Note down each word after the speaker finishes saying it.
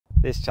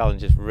This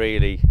challenge is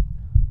really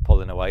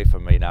pulling away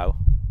from me now.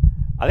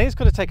 I think it's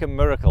going to take a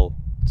miracle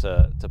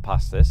to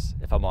pass this,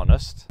 if I'm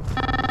honest.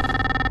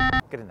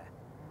 Get in there.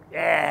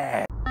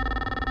 Yeah!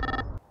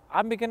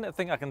 I'm beginning to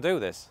think I can do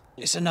this.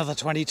 It's another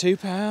 £22.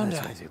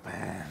 22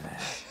 pounds.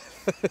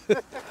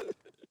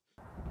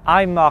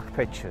 I'm Mark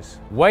Pitchers,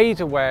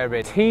 wader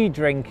wearing, tea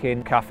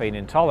drinking, caffeine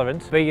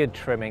intolerant, beard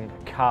trimming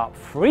carp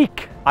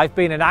freak. I've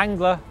been an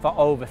angler for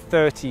over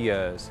 30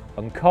 years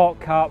and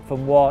caught carp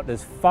from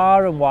waters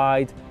far and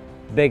wide,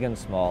 big and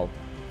small.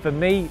 For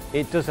me,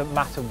 it doesn't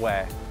matter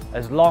where,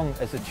 as long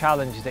as the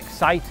challenge is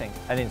exciting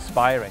and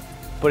inspiring.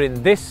 But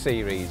in this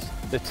series,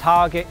 the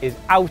target is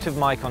out of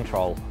my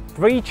control.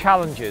 3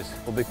 challenges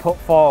will be put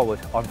forward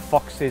on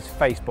Fox's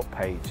Facebook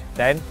page.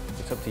 Then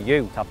it's up to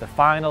you to have the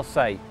final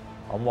say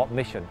on what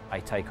mission I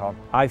take on.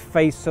 I've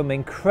faced some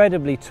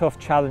incredibly tough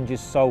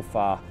challenges so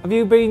far. Have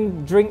you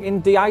been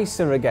drinking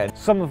de-icer again?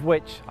 Some of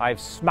which I've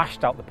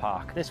smashed out the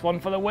park. This one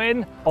for the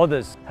win.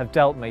 Others have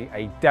dealt me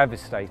a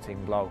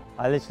devastating blow.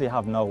 I literally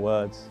have no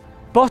words.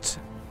 But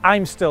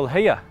I'm still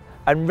here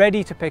and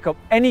ready to pick up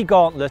any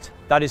gauntlet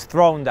that is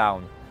thrown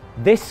down.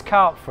 This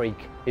carp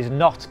freak is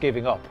not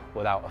giving up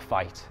without a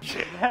fight.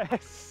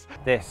 Yes!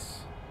 This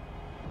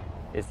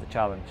is the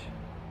challenge.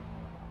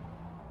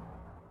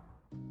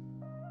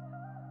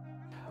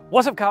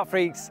 What's up, carp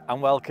freaks,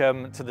 and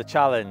welcome to the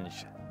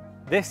challenge.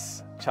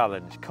 This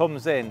challenge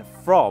comes in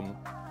from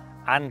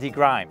Andy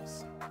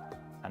Grimes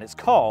and it's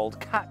called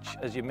Catch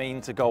As You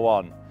Mean to Go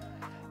On.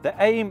 The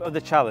aim of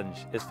the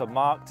challenge is for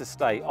Mark to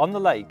stay on the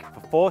lake for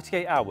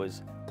 48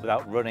 hours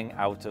without running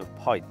out of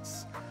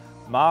points.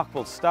 Mark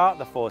will start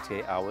the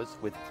 48 hours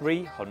with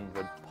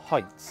 300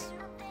 points.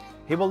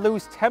 He will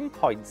lose 10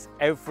 points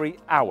every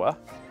hour.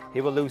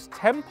 He will lose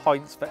 10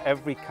 points for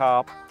every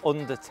carp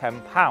under 10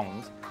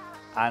 pounds,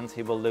 and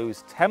he will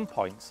lose 10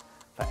 points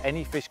for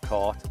any fish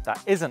caught that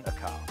isn't a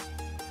carp.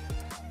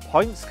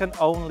 Points can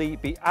only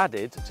be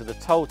added to the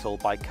total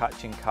by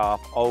catching carp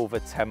over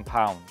 10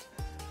 pounds.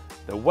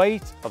 The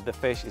weight of the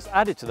fish is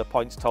added to the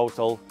points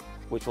total,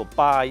 which will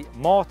buy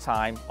more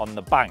time on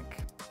the bank.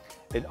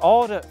 In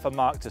order for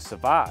Mark to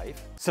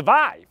survive?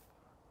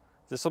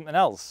 There's something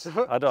else.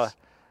 I don't.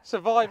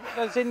 Survive,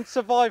 as in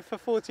survive for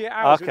 48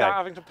 hours without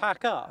having to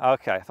pack up.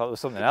 Okay, I thought there was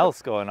something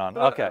else going on.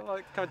 Okay.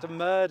 Like going to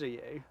murder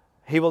you.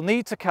 He will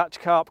need to catch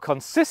carp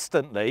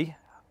consistently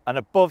and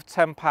above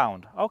 10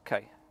 pounds.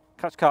 Okay,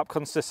 catch carp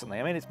consistently.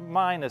 I mean, it's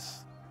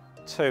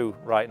 -2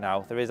 right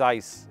now. There is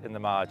ice in the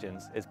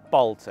margins. It's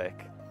Baltic.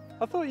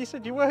 I thought you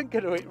said you weren't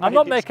going to I'm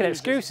not making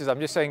excuses. I'm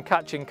just saying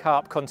catching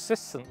carp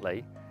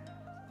consistently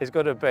is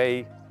going to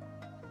be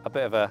a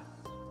bit of a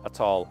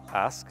tall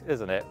ask,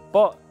 isn't it?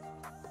 But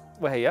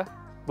we're here.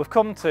 We've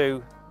come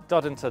to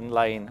Doddington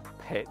Lane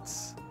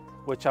Pits,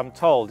 which I'm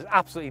told is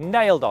absolutely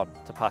nailed on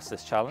to pass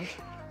this challenge.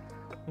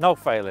 No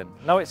failing,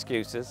 no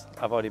excuses,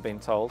 I've already been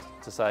told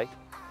to say.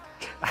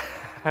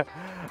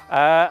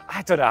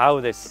 I don't know how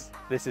this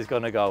is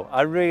going to go.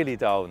 I really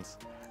don't.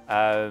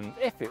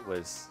 If it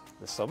was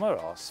the summer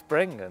or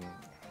spring, and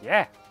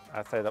yeah,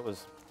 I'd say that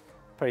was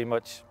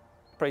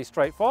pretty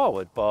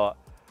straightforward, but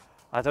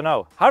I don't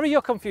know. Harry,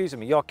 you're confusing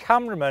me. You're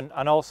cameraman,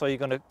 and also you're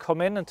going to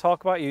come in and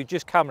talk about you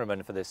just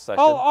cameraman for this session.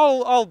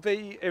 I'll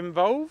be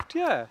involved,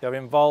 yeah. You're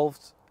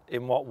involved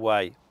in what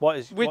way?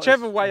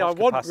 Whichever way I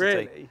want,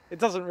 really. It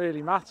doesn't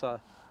really matter.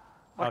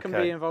 I can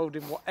be involved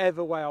in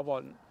whatever way I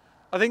want.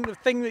 I think the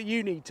thing that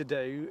you need to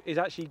do is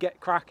actually get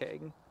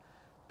cracking,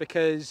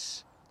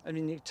 because, I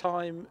mean,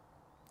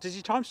 does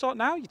your time start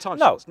now? Your time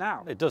starts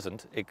now. No, it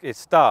doesn't. It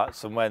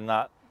starts from when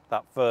that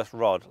first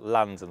rod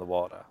lands in the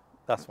water.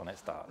 That's when it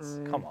starts.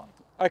 Come on.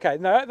 Okay,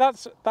 no,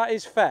 that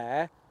is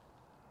fair,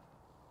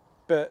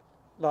 but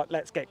like,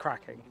 let's get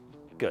cracking.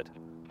 Good.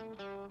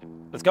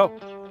 Let's go.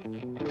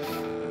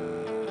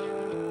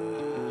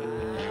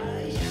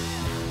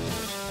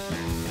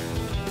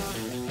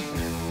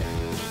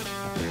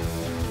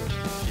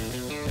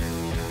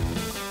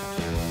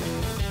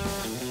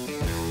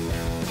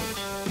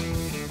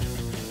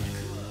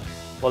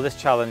 Well, this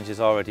challenge is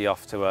already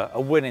off to a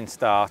winning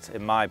start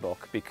in my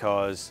book,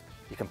 because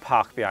you can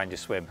park behind your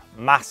swim,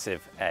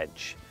 massive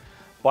edge.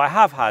 But I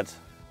have had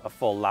a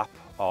full lap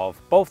of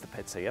both the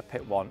pits here,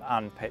 pit 1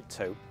 and pit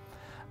 2,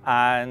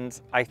 and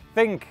I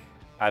think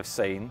I've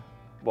seen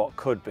what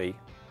could be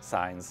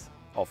signs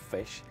of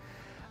fish.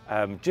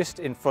 Just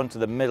in front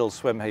of the middle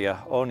swim here,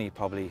 only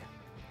probably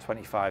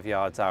 25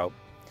 yards out,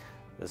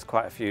 there's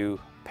quite a few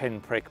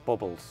pinprick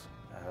bubbles,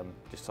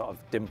 just sort of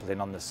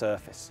dimpling on the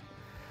surface.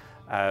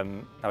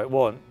 Now, it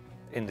won't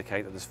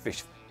indicate that there's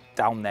fish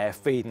down there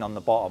feeding on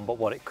the bottom, but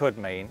what it could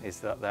mean is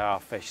that there are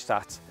fish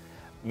sat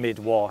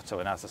mid-water,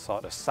 and as they're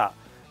sort of sat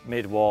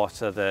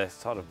mid-water, they're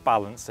sort of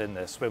balancing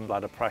the swim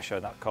bladder pressure,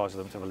 and that causes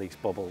them to release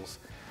bubbles.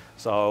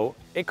 So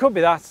it could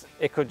be that,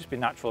 it could just be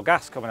natural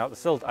gas coming out the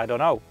silt, I don't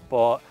know.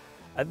 But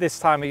at this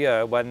time of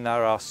year, when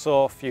there are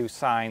so few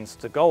signs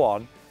to go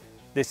on,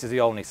 this is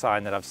the only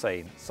sign that I've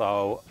seen.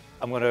 So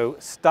I'm going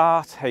to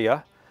start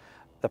here.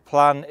 The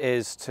plan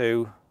is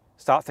to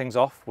start things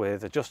off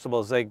with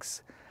adjustable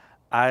zigs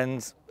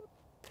and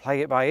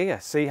play it by ear,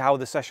 see how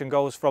the session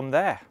goes from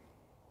there.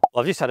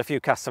 Well, I've just had a few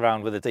casts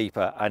around with a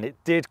deeper and it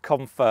did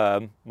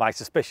confirm my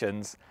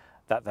suspicions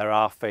that there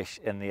are fish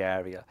in the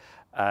area.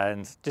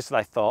 And just as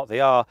I thought, they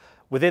are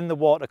within the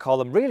water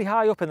column, really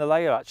high up in the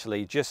layer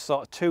actually, just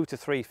sort of 2 to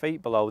 3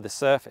 feet below the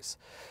surface.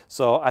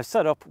 So I've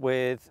set up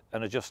with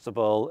an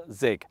adjustable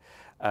Zig.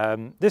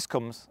 This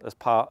comes as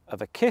part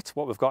of a kit.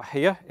 What we've got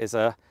here is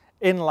a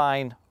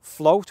inline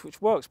float,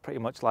 which works pretty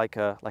much like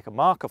a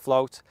marker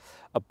float.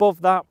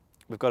 Above that,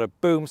 we've got a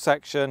boom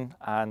section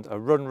and a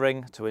run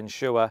ring to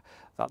ensure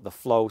that the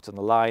float and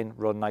the line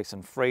run nice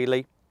and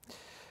freely.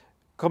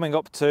 Coming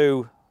up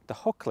to the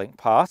hook link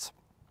part,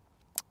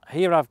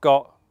 here I've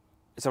got,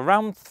 it's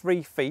around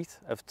 3 feet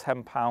of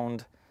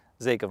 10-pound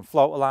Zig and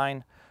floater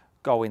line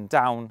going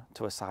down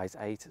to a size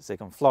 8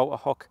 Zig and floater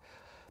hook.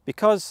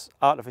 Because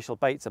artificial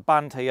baits are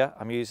banned here,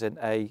 I'm using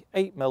a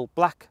 8mm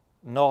black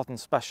Northern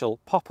Special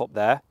pop-up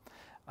there,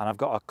 and I've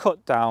got a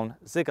cut down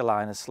Zig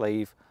aligner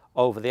sleeve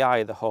over the eye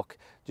of the hook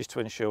just to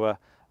ensure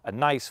a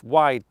nice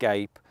wide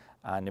gape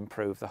and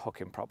improve the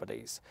hooking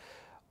properties.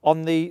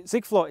 On the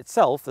Zig float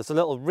itself, there's a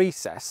little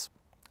recess,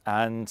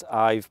 and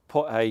I've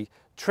put a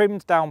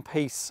trimmed down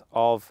piece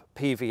of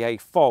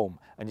PVA foam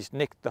and just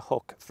nicked the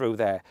hook through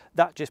there.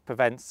 That just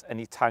prevents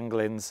any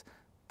tanglings.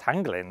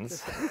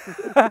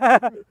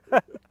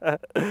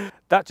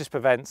 That just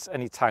prevents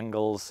any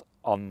tangles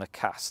on the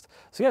cast.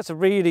 So yeah, it's a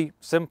really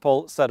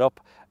simple setup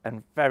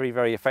and very,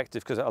 very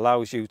effective because it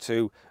allows you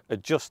to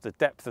adjust the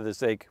depth of the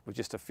Zig with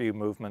just a few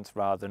movements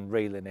rather than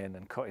reeling in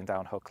and cutting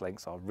down hook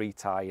links or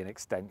retying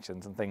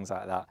extensions and things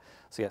like that.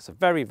 So yeah, it's a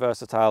very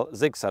versatile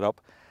Zig setup,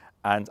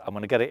 and I'm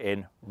going to get it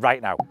in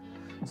right now.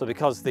 So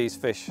because these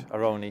fish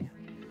are only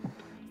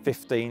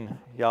 15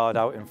 yards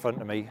out in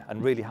front of me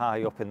and really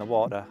high up in the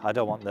water, I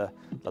don't want the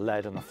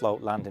lead and the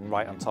float landing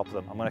right on top of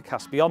them. I'm going to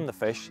cast beyond the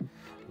fish and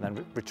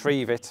then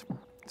retrieve it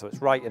so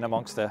it's right in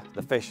amongst the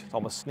fish, it's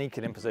almost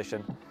sneaking in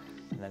position,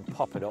 and then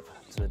pop it up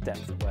to the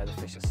depth of where the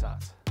fish are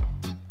sat.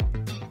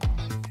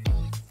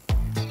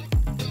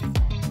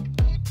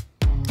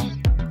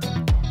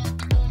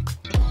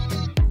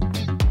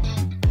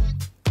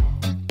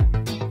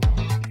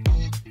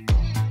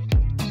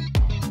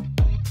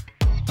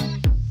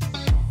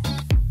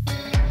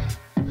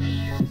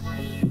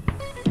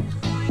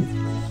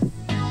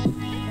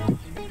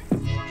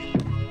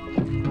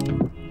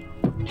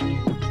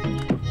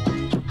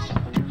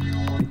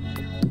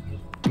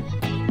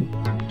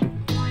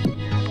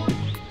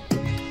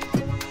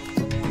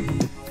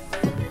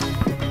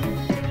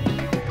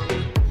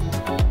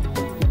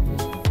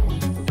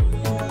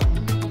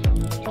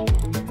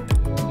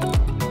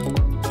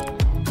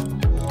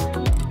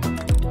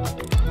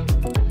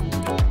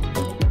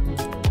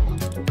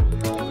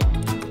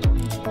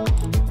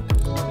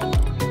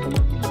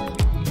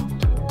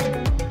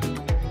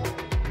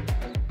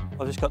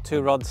 I've just got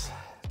 2 rods,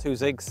 2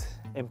 Zigs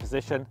in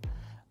position,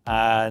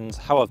 and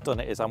how I've done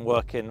it is I'm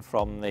working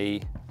from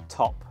the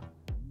top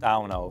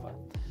down over.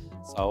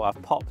 So I've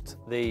popped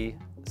the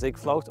Zig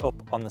float up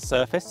on the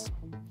surface,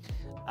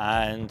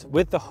 and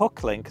with the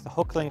hook link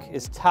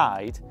is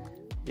tied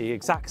the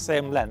exact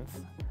same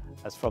length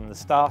as from the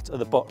start of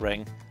the butt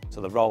ring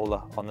to the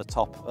roller on the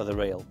top of the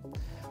reel.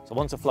 So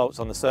once the float's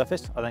on the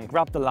surface, I then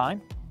grab the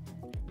line,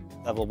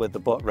 level with the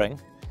butt ring,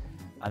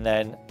 and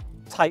then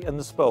tighten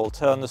the spool,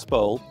 turn the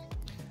spool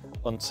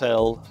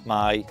until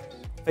my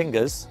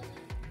fingers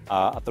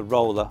are at the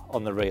roller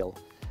on the reel.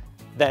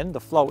 Then the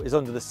float is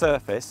under the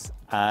surface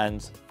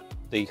and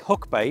the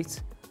hook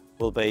bait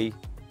will be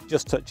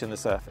just touching the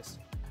surface.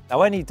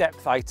 Now any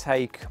depth I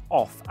take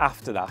off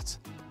after that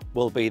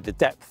will be the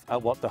depth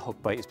at what the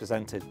hook bait is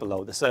presented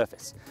below the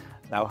surface.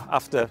 Now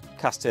after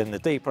casting the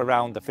deeper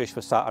round, the fish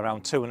was sat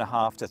around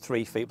 2.5 to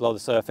 3 feet below the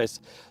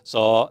surface.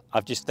 So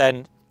I've just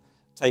then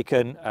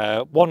taken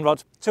one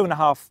rod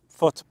 2.5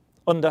 foot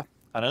under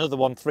and another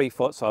one 3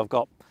 foot, so I've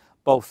got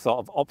both sort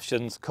of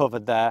options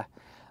covered there,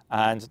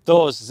 and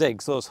those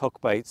Zigs, those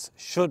hook baits,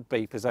 should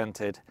be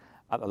presented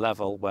at the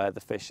level where the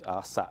fish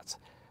are sat.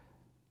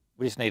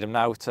 We just need them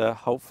now to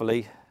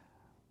hopefully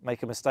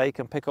make a mistake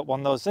and pick up one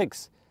of those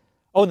Zigs.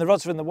 Oh, and the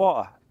rods are in the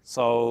water,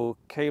 so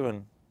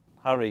Kieran,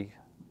 Harry,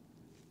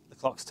 the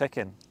clock's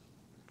ticking.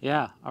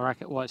 Yeah, I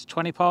reckon, what, it's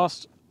 20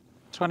 past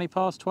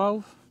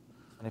 12?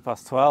 20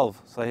 past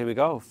 12, so here we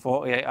go,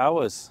 48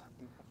 hours.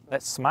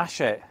 Let's smash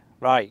it.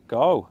 Right,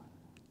 go.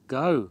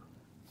 Go.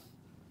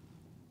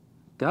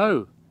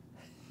 Go.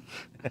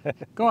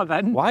 Go on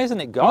then. Why isn't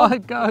it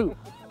gone? Go.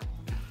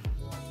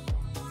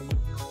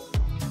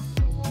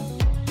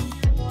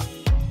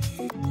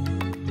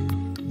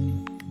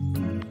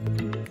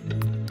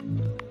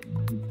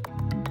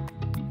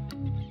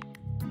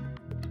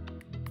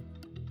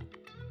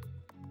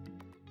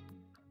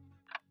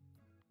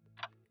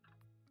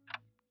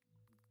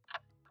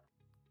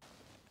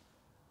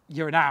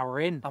 You're an hour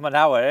in. I'm an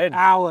hour in.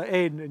 Hour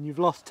in and you've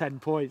lost 10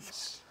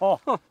 points. Oh.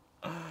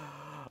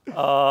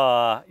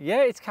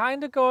 Yeah, it's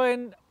kind of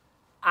going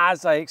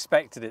as I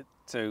expected it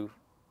to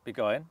be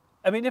going.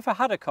 I mean, if I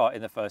had a caught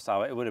in the first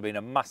hour, it would have been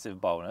a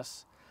massive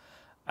bonus.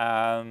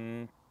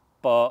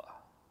 But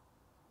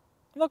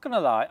I'm not going to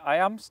lie, I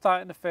am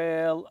starting to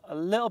feel a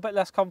little bit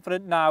less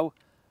confident now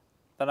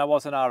than I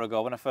was an hour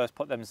ago when I first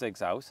put them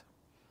zigs out.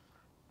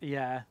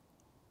 Yeah,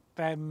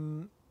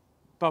 them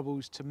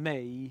bubbles to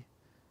me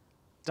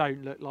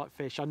don't look like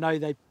fish. I know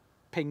they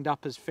pinged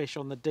up as fish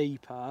on the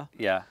deeper.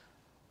 Yeah.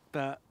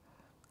 But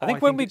I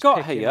think when we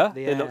got here,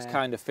 it looks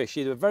kind of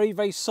fishy. They were very,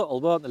 very subtle,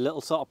 weren't they?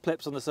 Little sort of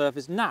plips on the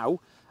surface. Now,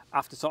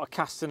 after sort of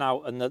casting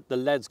out and the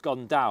lead's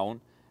gone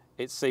down,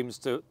 it seems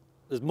to,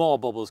 there's more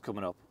bubbles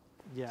coming up.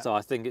 Yeah. So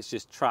I think it's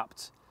just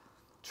trapped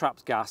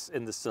gas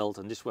in the silt,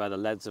 and just where the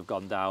leads have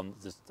gone down,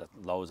 there's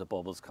loads of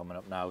bubbles coming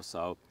up now.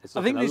 So it's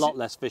looking a lot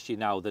less fishy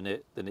now than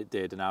it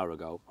did an hour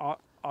ago.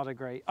 I'd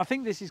agree. I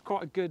think this is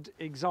quite a good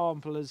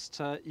example as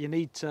to you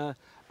need to,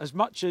 as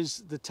much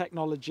as the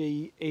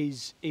technology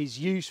is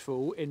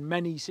useful in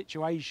many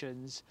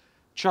situations,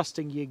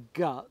 trusting your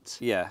gut.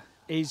 Yeah.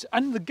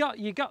 And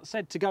your gut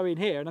said to go in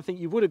here, and I think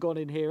you would have gone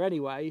in here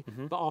anyway.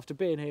 But after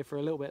being here for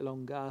a little bit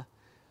longer,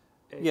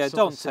 yeah,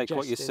 don't take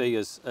what you see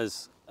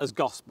as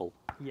gospel.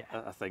 Yeah,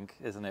 I think,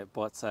 isn't it?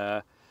 But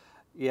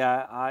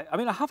yeah, I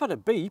mean, I have had a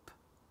beep.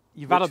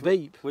 You've had a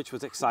beep, which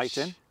was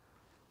exciting.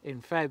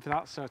 In Feb,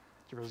 that's a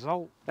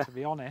result, to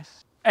be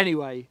honest.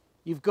 Anyway,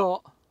 you've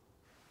got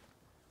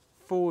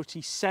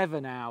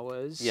 47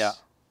 hours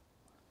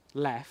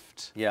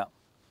left. Yeah.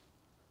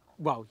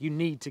 Well, you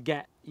need to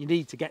get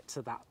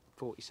to that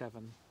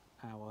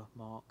 47-hour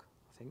mark,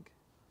 I think.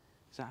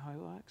 Is that how it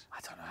works? I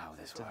don't know how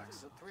this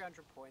works. We've got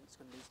 300 points,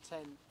 going to lose 10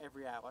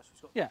 every hour,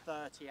 so we've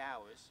got 30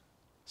 hours.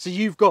 So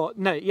you've got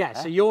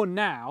so you're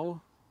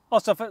now. Oh,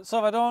 so if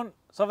I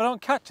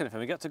don't catch anything,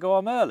 we get to go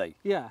home early.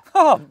 Yeah.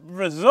 Oh,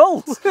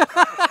 result!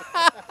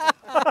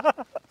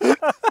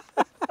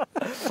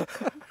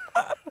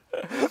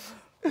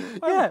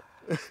 Yeah,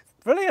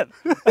 brilliant.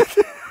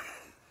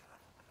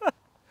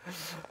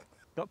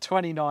 Got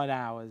 29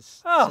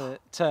 hours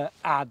to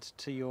add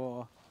to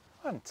your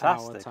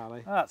hour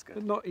tally. That's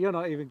good. You're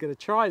not even going to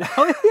try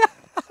now.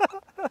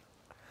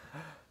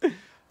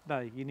 No,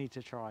 you need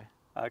to try.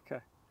 Okay.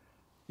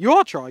 You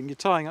are trying. You're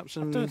tying up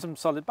some. I'm doing some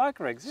solid bag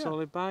rigs. Yeah.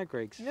 Solid bag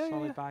rigs. Yeah,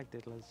 solid bag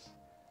diddlers.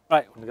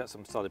 Right, I'm going to get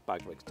some solid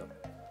bag rigs done.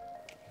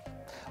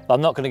 Well,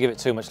 I'm not going to give it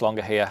too much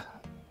longer here.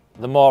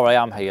 The more I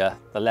am here,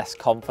 the less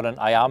confident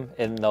I am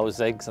in those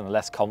zigs, and the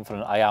less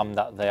confident I am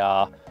that they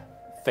are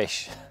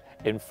fish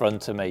in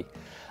front of me.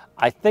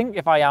 I think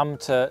if I am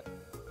to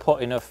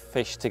put enough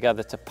fish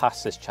together to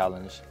pass this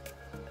challenge,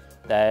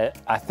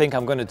 I think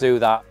I'm going to do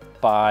that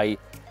by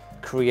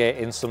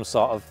creating some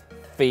sort of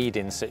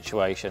feeding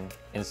situation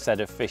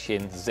instead of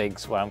fishing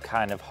zigs, where I'm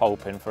kind of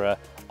hoping for an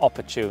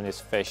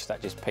opportunist fish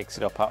that just picks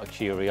it up out of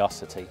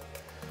curiosity.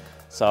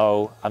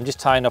 So I'm just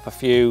tying up a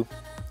few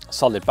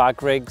solid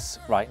bag rigs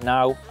right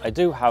now. I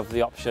do have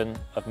the option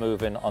of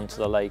moving onto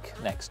the lake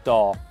next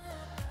door.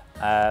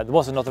 There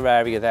was another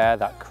area there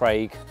that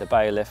Craig, the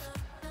bailiff,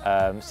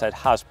 said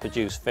has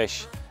produced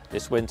fish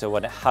this winter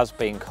when it has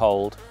been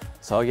cold.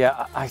 So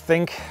yeah, I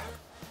think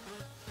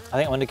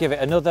I'm going to give it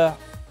another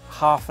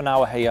half an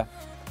hour here,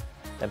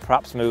 then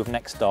perhaps move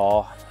next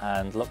door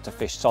and look to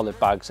fish solid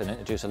bags and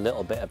introduce a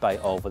little bit of bait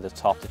over the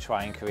top to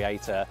try and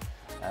create a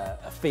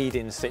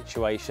feeding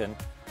situation,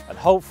 and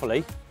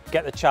hopefully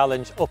get the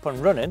challenge up and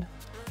running,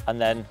 and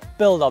then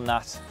build on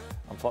that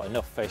and put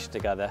enough fish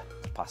together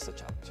to pass the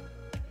challenge.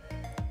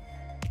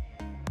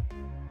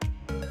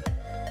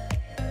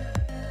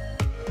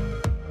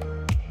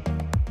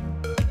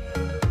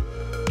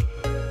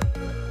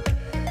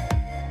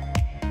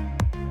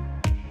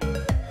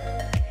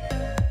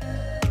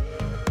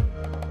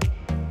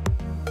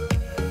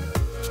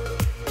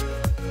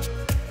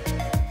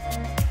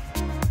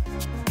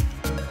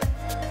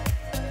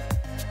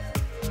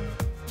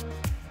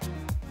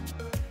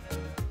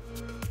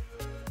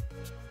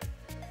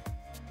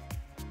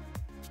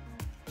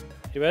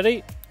 You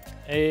ready?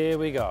 Here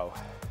we go.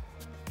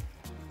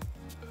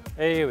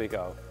 Here we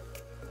go.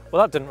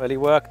 Well, that didn't really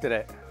work, did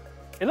it?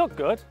 It looked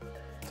good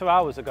 2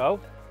 hours ago.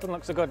 Doesn't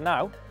look so good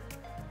now,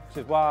 which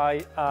is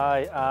why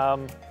I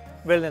am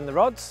reeling the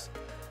rods,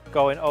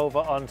 going over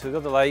onto the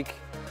other lake,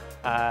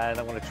 and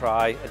I'm going to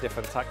try a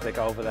different tactic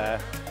over there,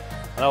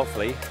 and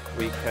hopefully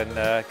we can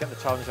get the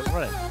challenge up and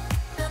running.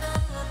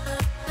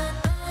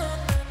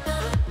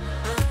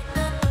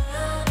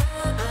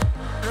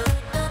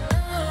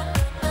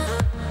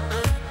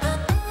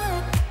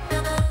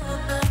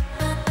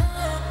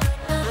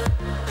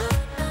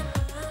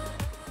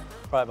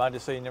 Right, mind you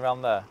seeing you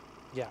around there?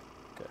 Yeah.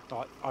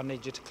 Good. I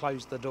need you to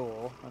close the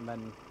door and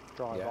then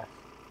drive off.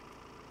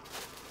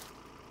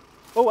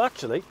 Oh,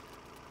 actually,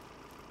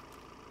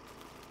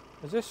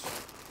 is this?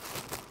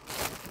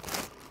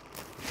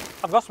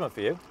 I've got something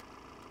for you.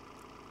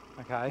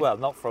 Okay. Well,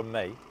 not from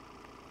me.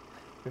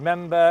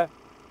 Remember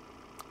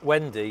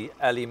Wendy,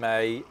 Ellie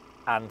Mae,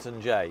 Ant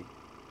and Jay?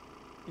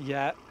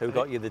 Yeah. Who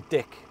got you the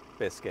Dick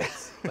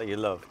biscuits that you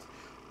loved?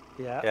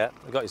 Yeah. Yeah,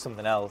 I got you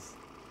something else.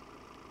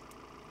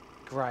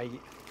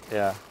 Great.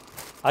 Yeah.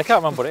 I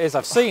can't remember what it is.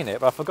 I've seen it,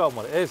 but I've forgotten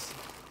what it is.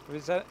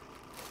 Is that?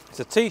 It's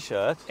a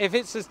t-shirt. If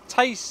it's as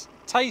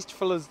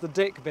tasteful as the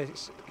Dick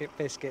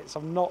biscuits,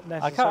 I'm not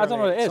necessarily I don't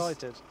know what it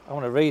excited. is. I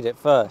want to read it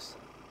first.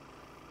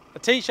 A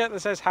T-shirt that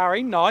says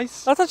Harry,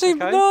 nice. That's actually,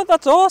 okay. no,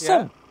 that's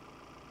awesome.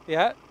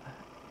 Yeah.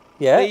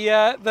 Yeah.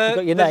 You've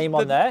got your name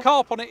on there. The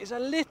carp on it is a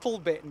little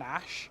bit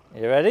nash.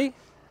 You ready?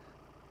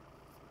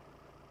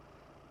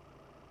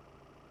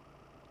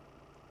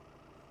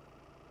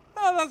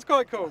 Oh, that's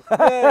quite cool.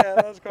 Yeah,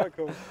 that's quite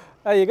cool.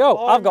 There you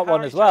go. I've got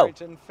one as well.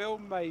 Harry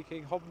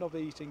filmmaking, hobnob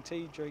eating,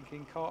 tea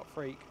drinking, carp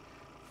freak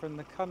from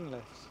the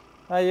Cunliffes.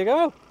 There you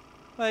go.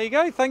 There you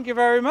go. Thank you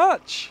very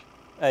much.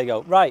 There you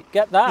go. Right,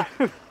 get that.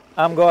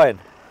 I'm going.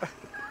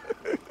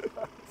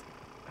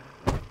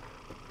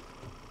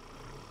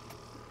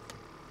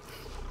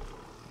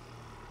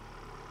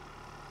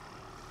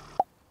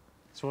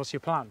 So what's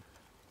your plan?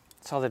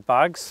 Solid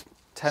bags,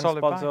 10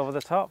 Solid spods bags. over the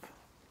top.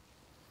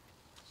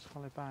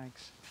 Solid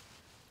bags.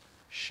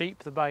 Sheep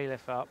the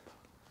bailiff up.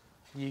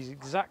 Use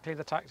exactly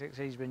the tactics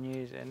he's been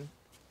using.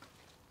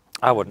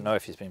 I wouldn't know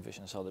if he's been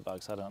fishing solid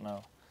bags, I don't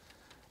know.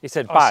 He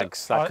said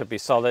bags, that could be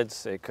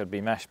solids, it could be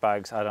mesh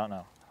bags, I don't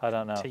know. I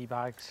don't know. Tea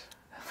bags.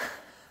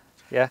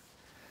 Yeah.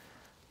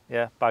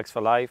 Yeah, bags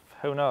for life,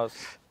 who knows?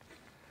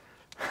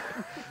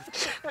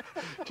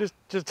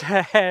 just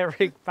a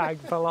herring bag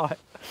for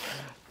life.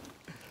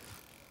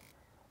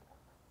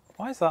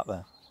 Why is that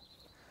there?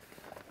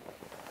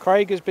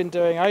 Craig has been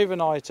doing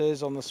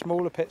overnighters on the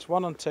smaller pits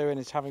 1 and 2 and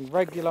is having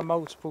regular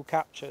multiple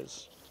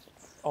captures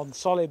on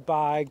solid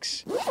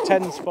bags,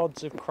 10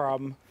 spods of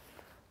crumb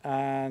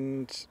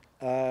and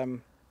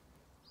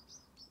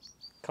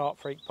Carp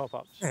Freak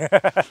pop-ups.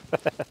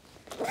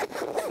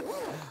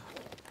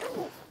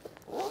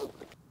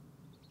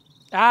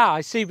 Ah,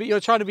 I see, but you're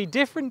trying to be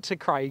different to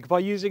Craig by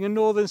using a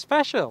Northern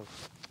Special.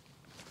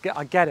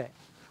 I get it.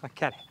 I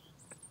get it.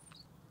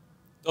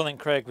 Don't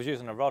think Craig was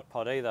using a rod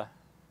pod either.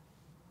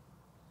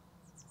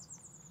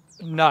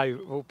 No,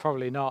 well,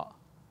 probably not.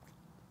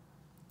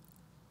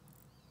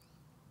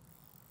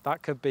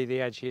 That could be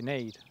the edge you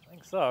need. I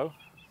think so.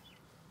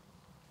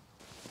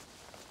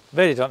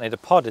 Really don't need a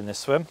pod in this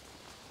swim,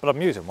 but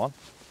I'm using one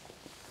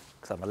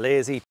because I'm a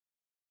lazy.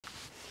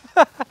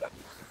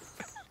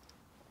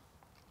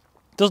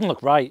 Doesn't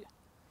look right.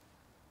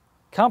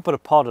 Can't put a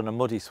pod on a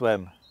muddy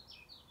swim.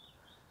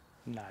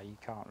 No, you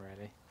can't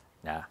really.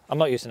 Nah, I'm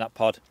not using that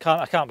pod.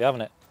 I can't be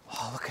having it.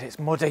 Oh, look at it, it's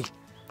muddy.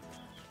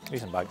 I'm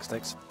using bag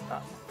sticks.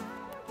 Ah.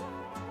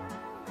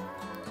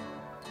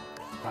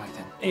 Right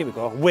then, here we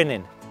go,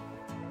 winning.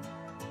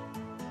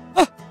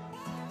 Ah,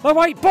 my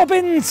white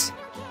bobbins!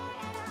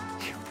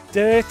 You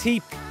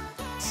dirty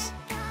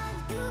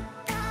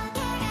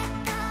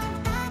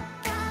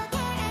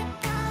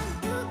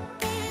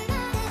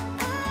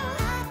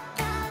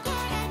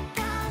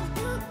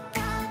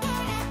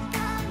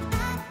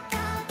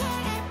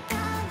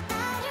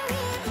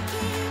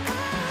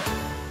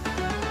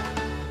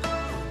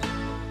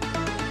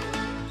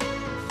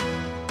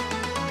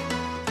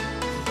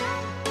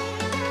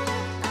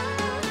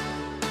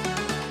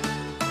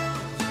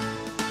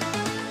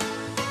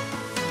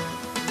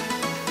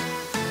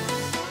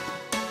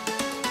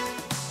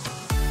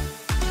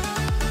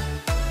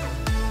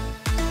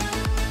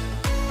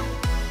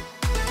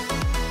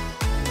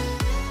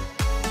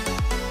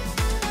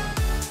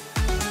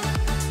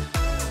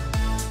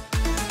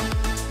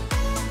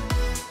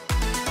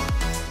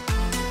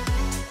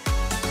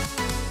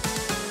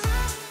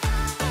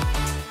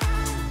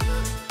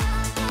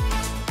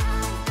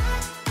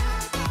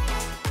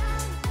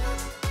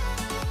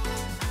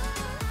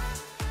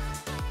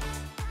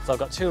So I've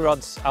got 2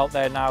 rods out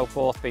there now,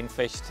 both being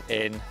fished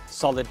in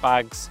solid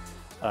bags.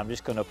 And I'm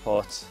just going to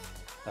put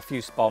a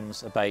few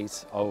spoms of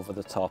bait over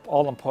the top.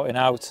 All I'm putting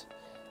out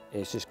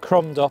is just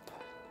crumbed up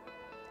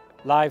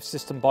live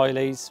system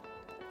boilies,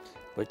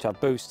 which I've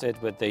boosted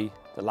with the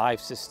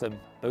live system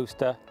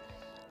booster.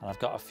 And I've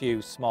got a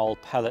few small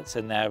pellets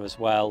in there as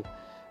well,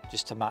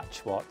 just to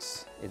match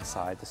what's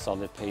inside the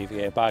solid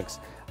PVA bags.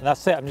 And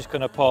that's it, I'm just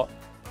going to put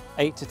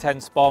 8 to 10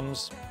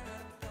 spoms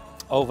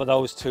over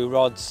those 2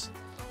 rods.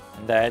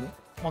 And then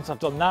once I've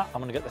done that,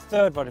 I'm going to get the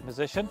 3rd rod in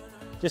position,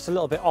 just a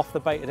little bit off the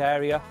baited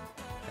area,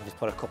 and just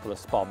put a couple of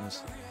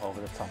spoms over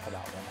the top of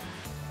that one.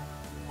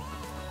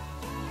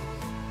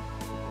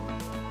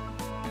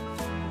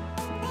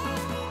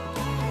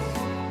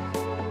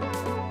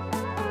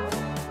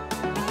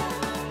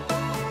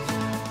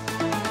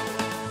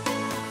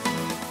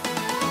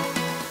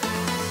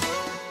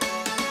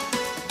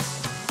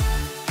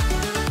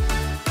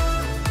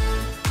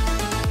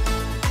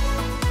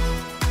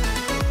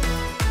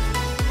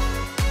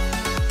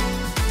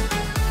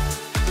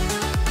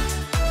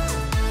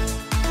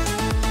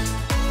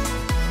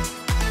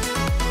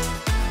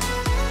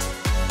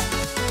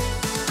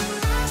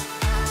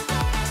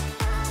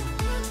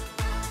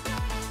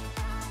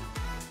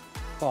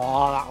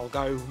 Oh, that'll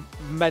go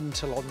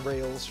mental on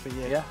reels for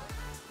you. Yeah.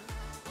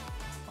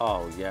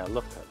 Oh yeah,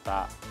 look at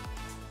that.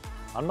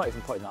 I'm not even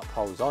putting that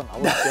pose on. I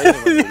was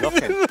genuinely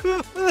looking.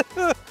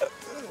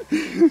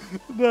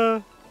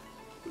 No.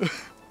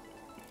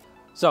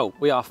 So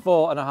we are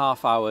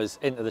 4.5 hours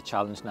into the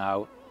challenge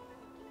now.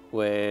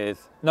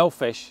 with no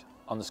fish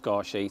on the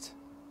score sheet,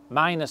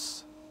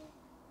 minus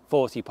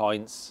 40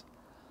 points.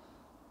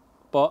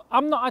 But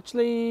I'm not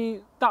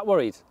actually that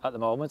worried at the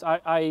moment.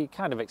 I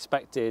kind of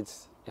expected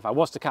if I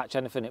was to catch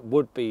anything, it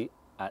would be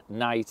at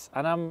night,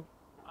 and I'm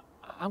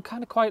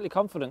kind of quietly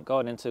confident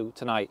going into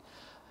tonight.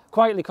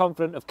 Quietly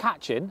confident of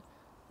catching.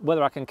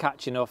 Whether I can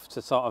catch enough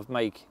to sort of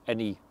make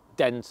any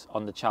dent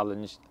on the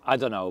challenge, I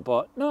don't know.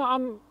 But no,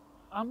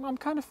 I'm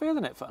kind of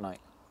feeling it for tonight.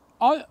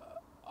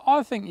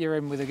 I think you're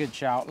in with a good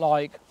shout.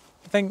 Like,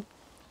 I think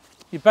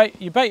you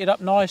baited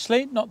up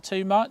nicely, not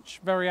too much,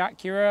 very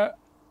accurate.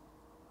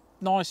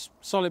 Nice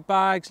solid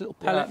bags, little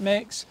pellet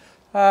mix.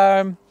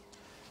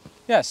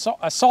 Yeah, so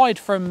aside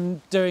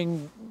from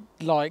doing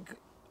like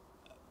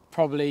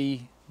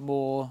probably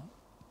more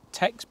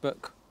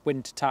textbook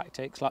winter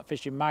tactics like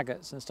fishing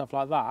maggots and stuff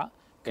like that,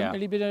 couldn't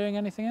really be doing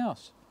anything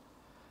else.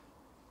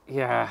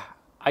 Yeah,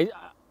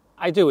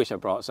 I do wish I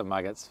brought some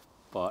maggots,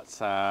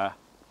 but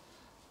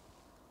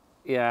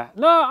yeah,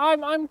 no,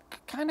 I'm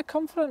kind of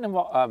confident in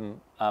what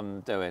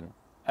I'm doing,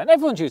 and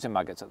everyone's using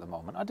maggots at the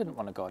moment. I didn't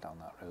want to go down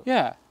that route.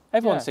 Yeah.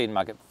 Everyone's seen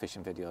maggot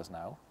fishing videos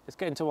now. It's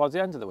getting towards the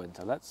end of the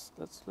winter. Let's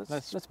put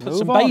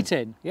some bait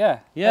in. Yeah.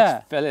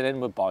 Let's fill it in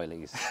with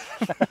boilies.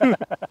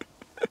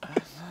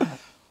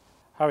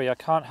 Harry, I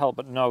can't help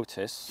but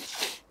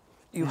notice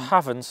you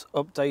haven't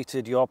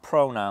updated your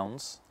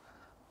pronouns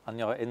on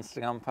your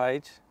Instagram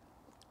page.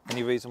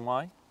 Any reason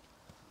why?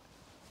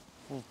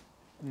 Well,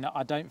 no,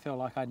 I don't feel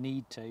like I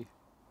need to.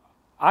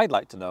 I'd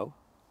like to know.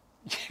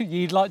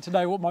 You'd like to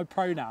know what my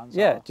pronouns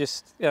are?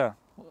 Yeah.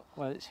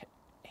 Well, it's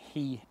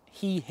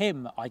he,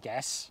 him, I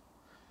guess.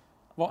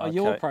 What are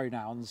your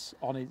pronouns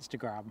on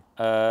Instagram?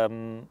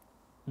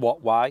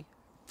 What, why?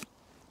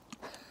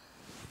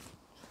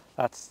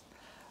 That's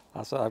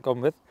what I've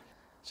gone with.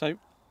 So,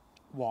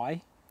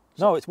 why?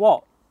 No, it's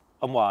what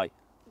and why.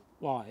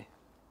 Why?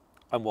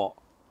 And what?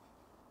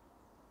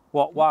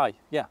 What, why?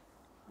 Yeah.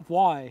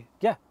 Why?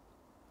 Yeah.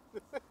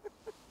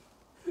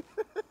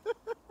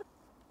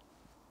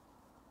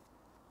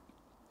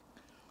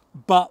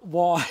 But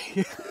why?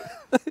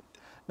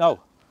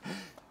 No.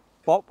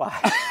 What,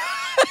 why?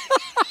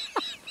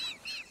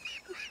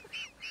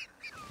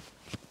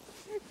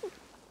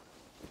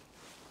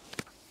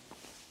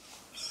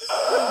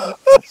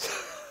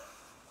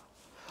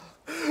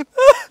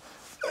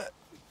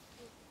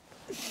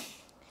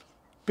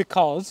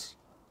 Because?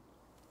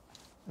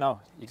 No,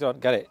 you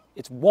don't get it.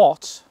 It's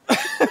what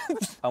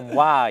and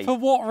why. For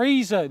what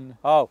reason?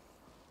 Oh.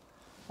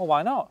 Well,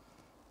 why not?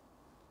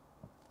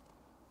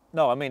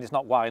 No, I mean, it's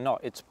not why not.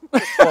 It's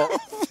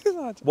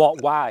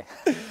what, why.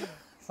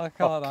 I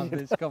can't have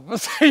this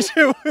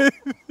conversation with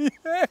you.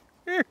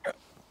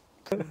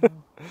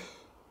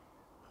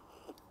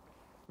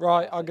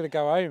 Right, I'm going to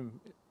go home.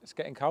 It's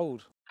getting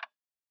cold.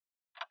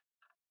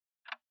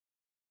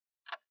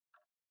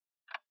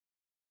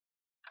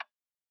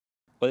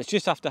 Well, it's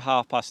just after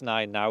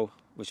 9:30 now,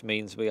 which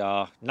means we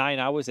are 9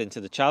 hours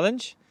into the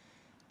challenge.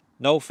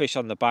 No fish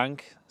on the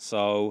bank,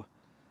 so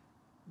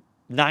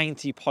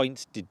 90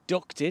 points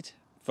deducted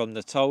from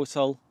the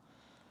total.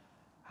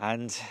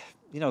 And,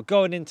 you know,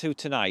 going into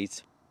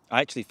tonight, I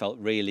actually felt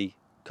really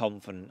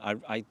confident.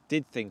 I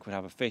did think we'd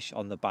have a fish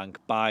on the bank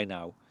by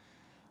now,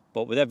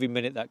 but with every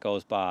minute that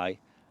goes by,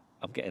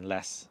 I'm getting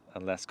less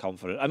and less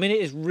confident. I mean, it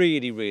is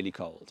really, really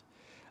cold.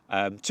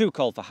 Too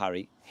cold for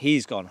Harry.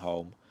 He's gone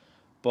home.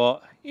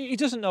 But he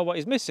doesn't know what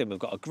he's missing. We've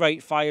got a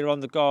great fire on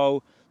the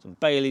go, some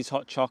Bailey's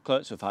hot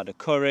chocolates, we've had a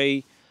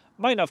curry.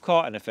 Might not have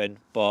caught anything,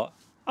 but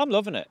I'm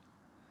loving it.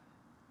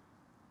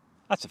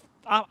 That's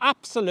an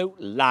absolute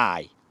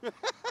lie.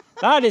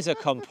 That is a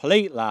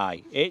complete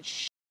lie. It's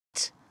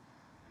shit.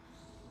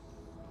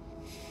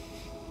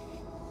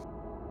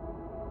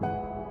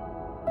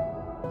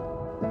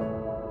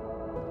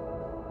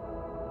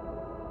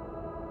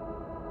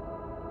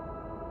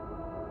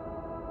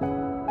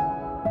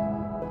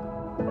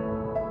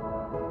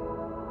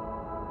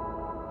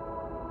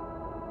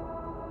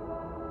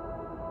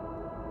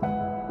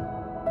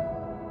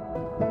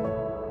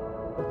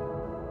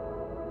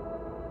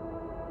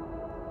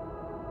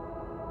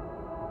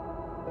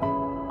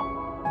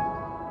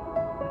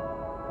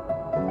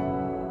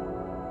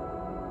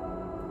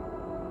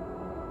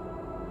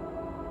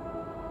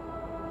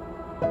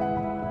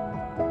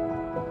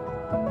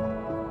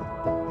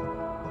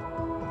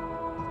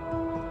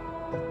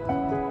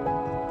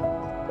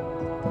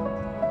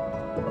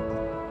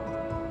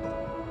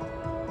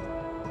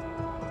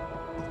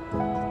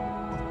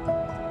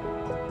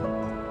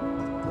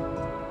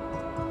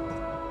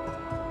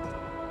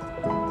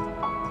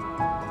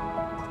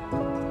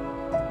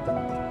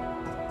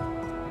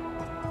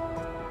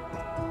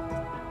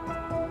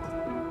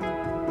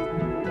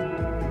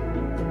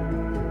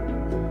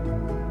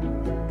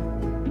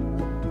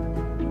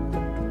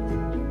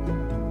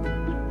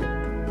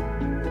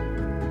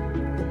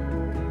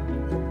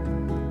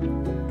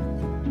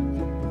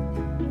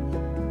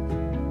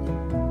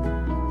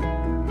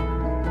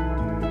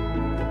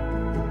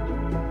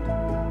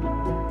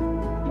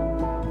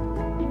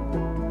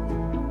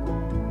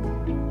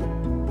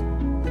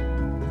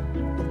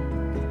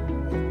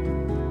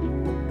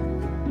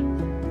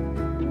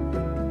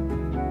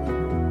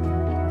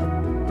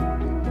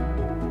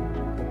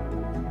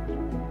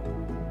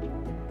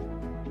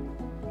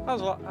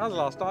 How's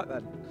last night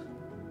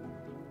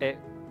then?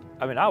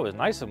 I mean, I was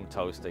nice and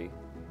toasty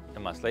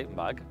in my sleeping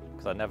bag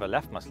because I never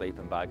left my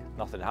sleeping bag.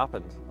 Nothing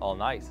happened all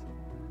night.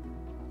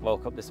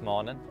 Woke up this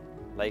morning,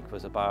 lake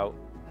was about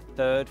a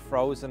third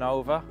frozen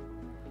over.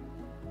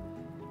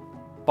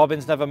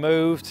 Bobbins never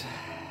moved,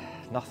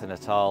 nothing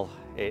at all.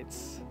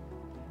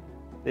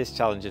 This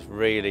challenge is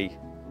really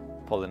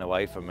pulling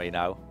away from me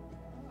now.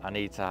 I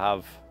think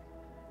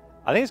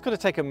it's going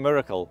to take a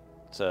miracle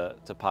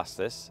to pass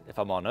this, if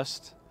I'm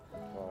honest.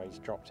 Oh, he's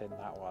dropped in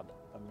that one,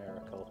 a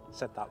miracle.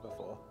 Said that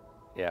before.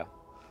 Yeah,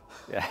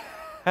 yeah.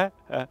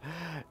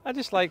 I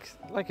just like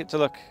it to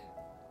look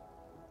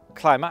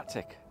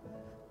climactic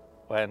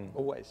when...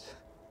 Always.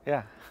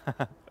 Yeah.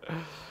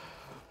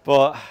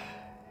 But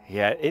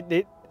yeah,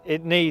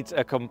 it needs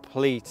a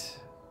complete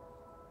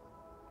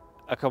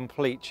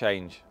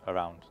change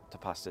around to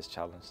pass this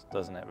challenge,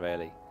 doesn't it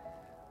really?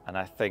 And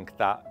I think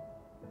that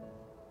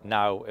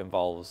now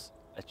involves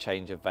a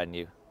change of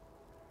venue.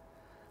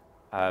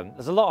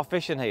 There's a lot of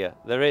fishing here,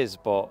 there is,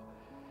 but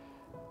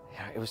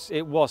yeah,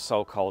 it was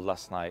so cold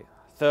last night.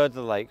 A third of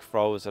the lake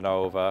frozen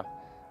over.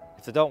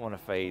 If they don't want to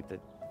feed,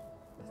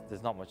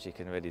 there's not much you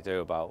can really do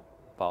about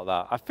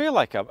that. I feel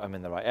like I'm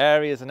in the right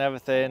areas and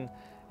everything.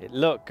 It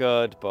looked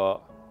good,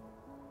 but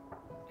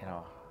you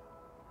know,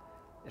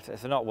 if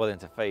they're not willing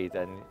to feed,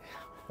 then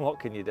what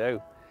can you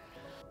do?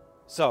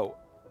 So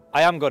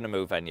I am going to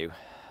move venue,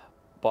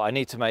 but I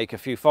need to make a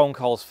few phone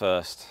calls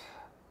first,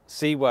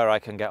 see where I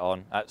can get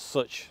on at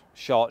such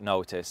short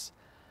notice,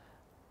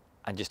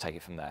 and just take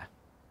it from there.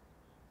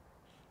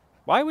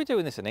 Why are we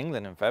doing this in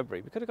England in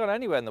February? We could have gone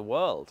anywhere in the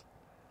world.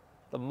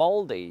 The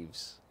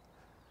Maldives.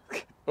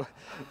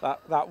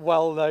 that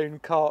well-known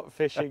carp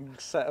fishing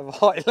set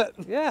of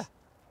islands. Yeah,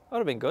 that would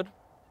have been good.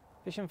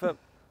 Fishing for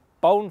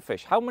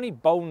bonefish. How many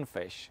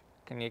bonefish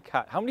can you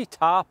catch? How many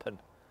tarpon,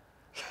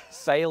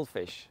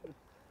 sailfish,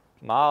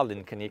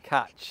 marlin can you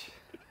catch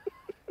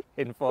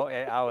in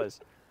 48 hours?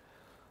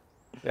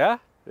 Yeah?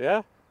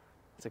 Yeah.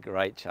 It's a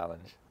great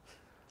challenge.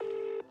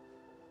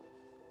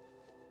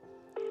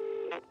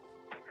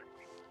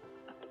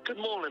 Good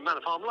morning, Man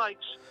of Farm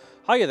Lakes.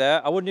 Hiya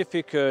there, I wonder if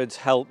you could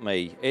help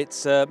me.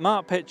 It's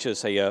Mark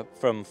Pictures here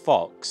from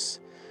Fox.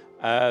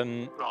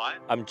 Right.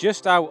 I'm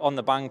just out on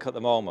the bank at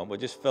the moment. We're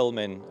just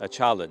filming a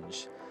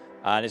challenge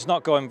and it's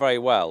not going very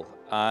well.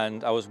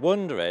 And I was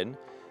wondering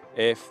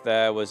if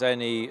there was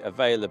any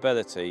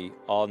availability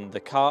on the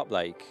Carp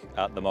Lake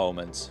at the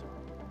moment.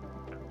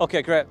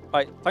 Okay, great.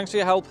 Right, thanks for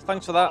your help.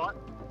 Thanks for that. Right.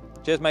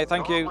 Cheers, mate.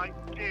 Thank you. Right,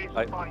 mate. Cheers.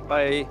 Bye. Bye.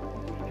 Bye.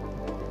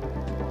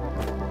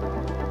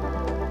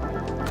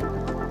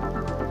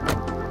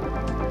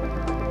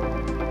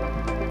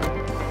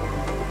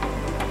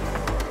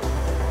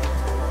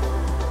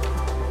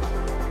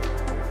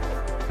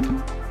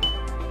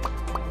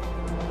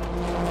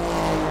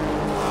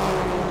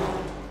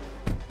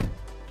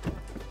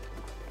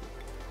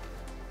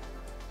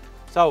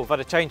 So, I've had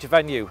a change of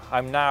venue.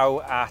 I'm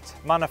now at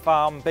Manor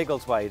Farm,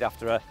 Biggleswade,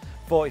 after a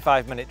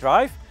 45-minute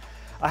drive.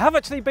 I have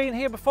actually been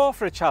here before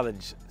for a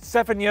challenge.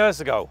 7 years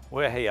ago,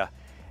 we're here.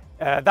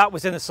 That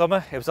was in the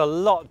summer. It was a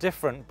lot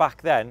different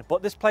back then,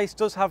 but this place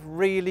does have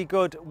really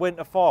good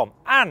winter form.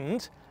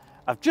 And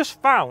I've just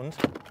found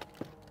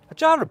a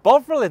jar of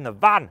Bovril in the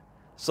van.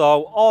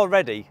 So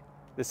already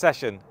the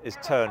session is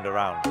turned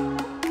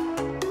around.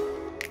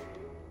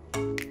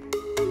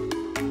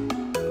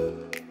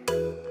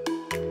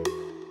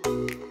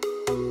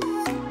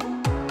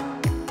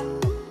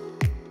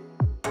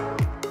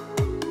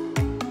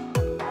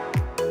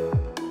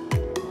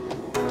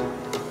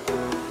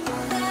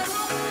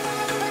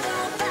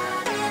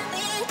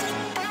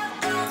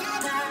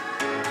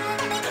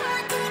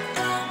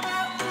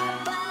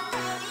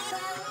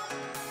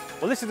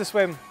 Well, this is the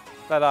swim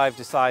that I've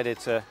decided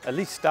to at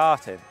least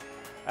start in.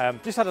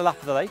 Just had a lap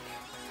of the lake,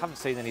 haven't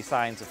seen any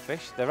signs of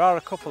fish. There are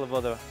a couple of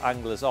other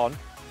anglers on.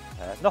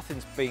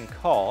 Nothing's been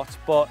caught,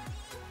 but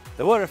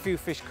there were a few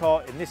fish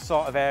caught in this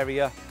sort of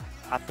area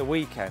at the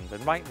weekend,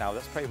 and right now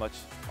that's pretty much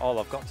all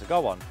I've got to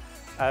go on.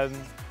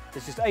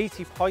 There's just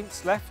 80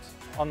 points left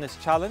on this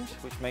challenge,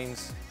 which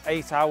means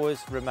 8 hours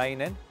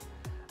remaining,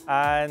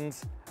 and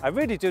I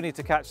really do need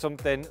to catch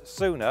something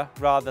sooner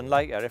rather than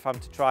later if I'm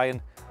to try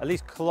and at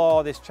least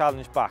claw this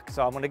challenge back.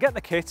 So I'm going to get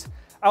the kit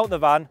out the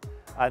van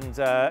and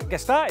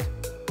get started.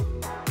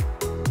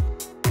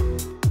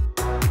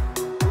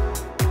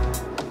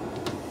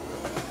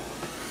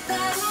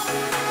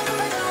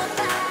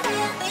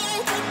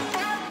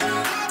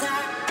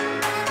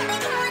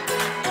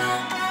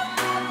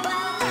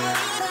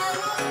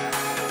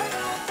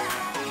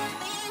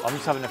 I'm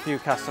just having a few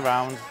casts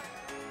around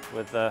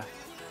with the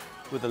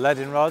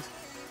leading rod.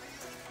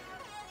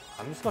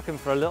 I'm just looking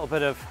for a little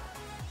bit of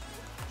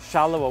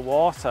shallower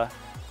water.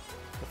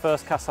 The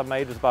first cast I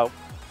made was about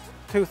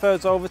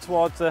 2/3 over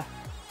towards the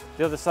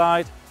other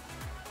side,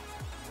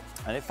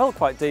 and it felt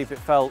quite deep. It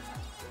felt,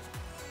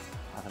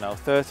 I don't know,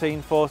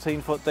 13,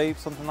 14 foot deep,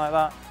 something like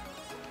that.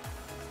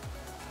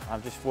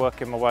 I'm just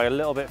working my way a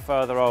little bit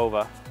further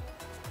over,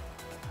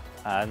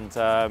 and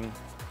I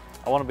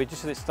want to be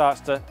just as it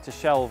starts to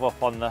shelve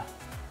up on the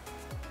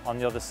on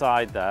the other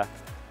side there.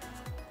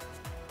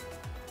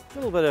 A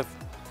little bit of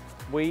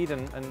weed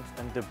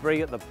and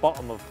debris at the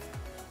bottom of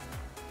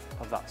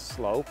that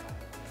slope.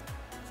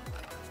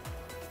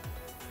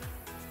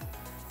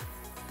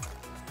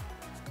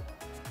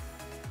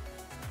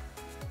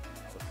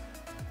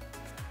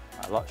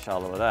 A lot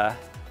shallower there.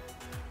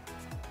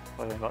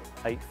 Probably about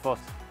 8 foot.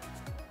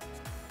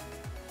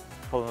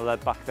 Pulling the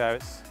lead back there,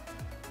 it's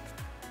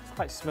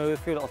quite smooth, a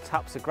few little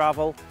taps of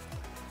gravel.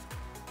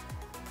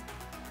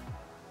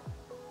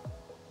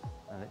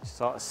 And it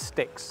sort of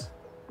sticks.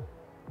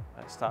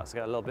 It starts to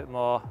get a little bit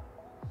more,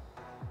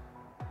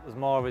 there's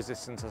more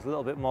resistance, there's a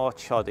little bit more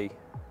choddy.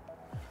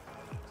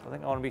 So I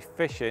think I want to be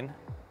fishing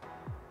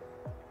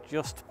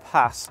just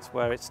past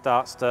where it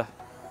starts to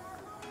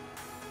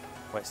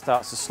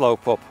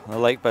slope up and the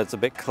lake bed's a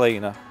bit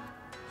cleaner.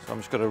 So I'm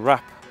just going to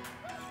wrap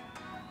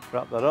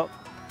that up.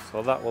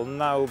 So that will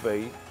now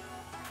be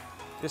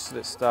just as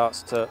it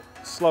starts to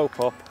slope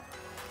up.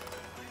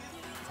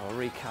 So I'll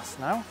recast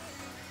now.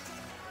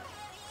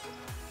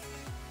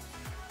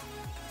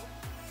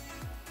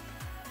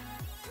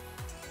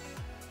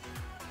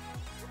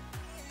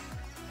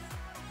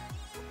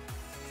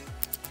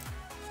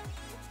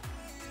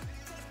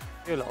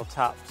 A few little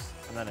taps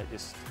and then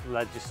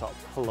lead just sort of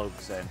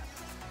plugs in.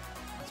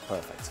 That's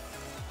perfect.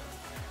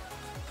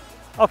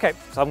 Okay,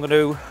 so I'm going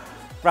to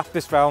wrap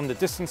this round the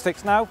distance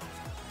sticks now.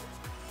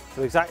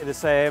 Do exactly the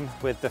same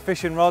with the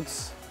fishing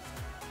rods.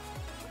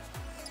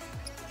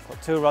 Put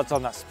 2 rods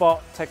on that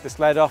spot, take this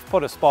lead off,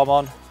 put a spom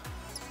on, a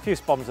few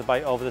spoms of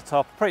bait over the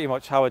top, pretty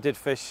much how I did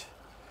fish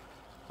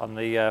on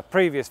the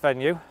previous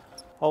venue.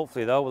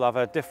 Hopefully though, we'll have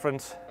a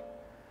different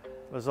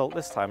result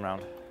this time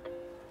round.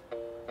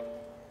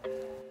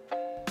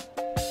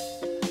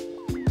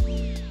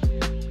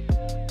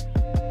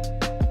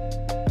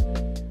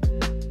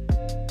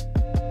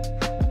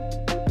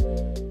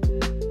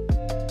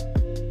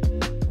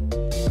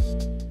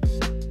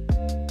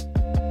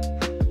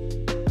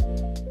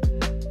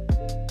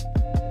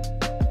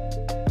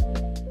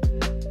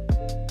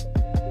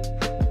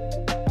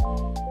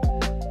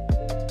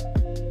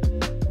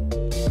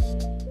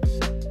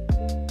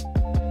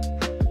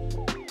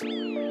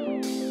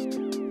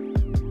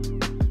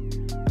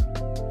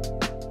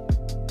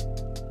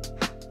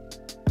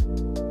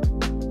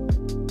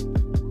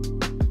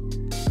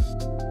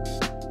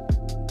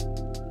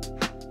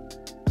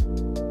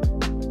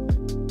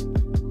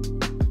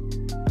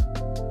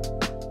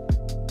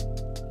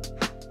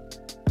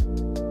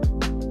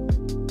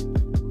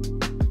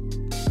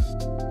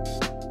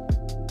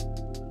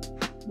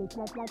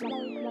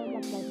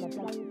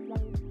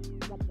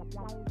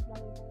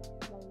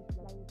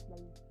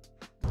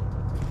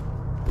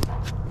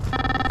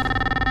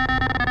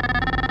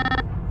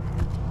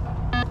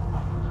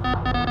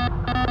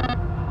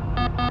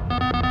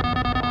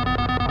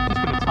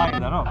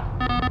 Tighten that up.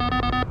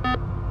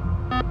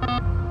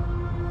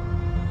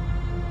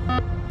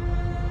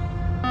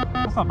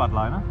 That's not a bad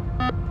liner.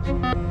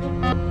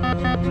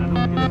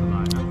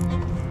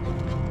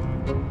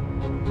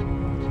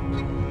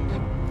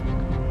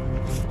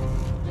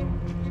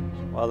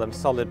 Well, them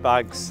solid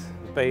bags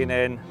have been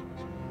in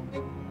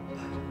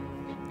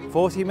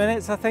 40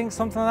 minutes, I think,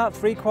 something like that,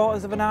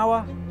 3/4 of an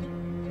hour.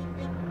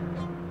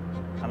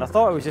 And I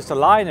thought it was just a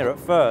liner at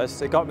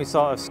first. It got me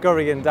sort of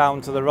scurrying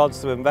down to the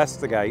rods to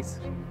investigate.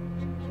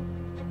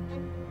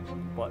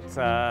 But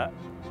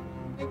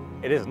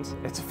it isn't,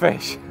 it's a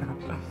fish.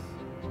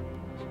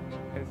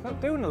 It's not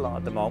doing a lot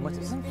at the moment.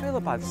 It doesn't feel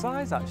a bad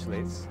size actually.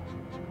 It's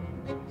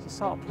just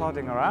sort of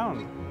plodding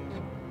around.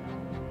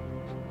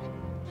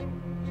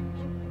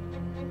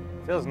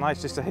 Feels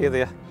nice just to hear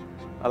the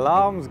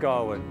alarms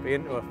go and be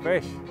into a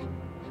fish.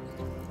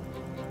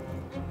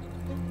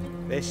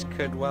 This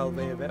could well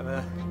be a bit of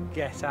a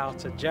get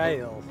out of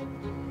jail.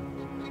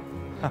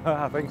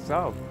 I think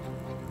so.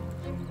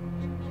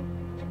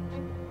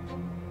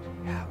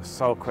 Yeah, it was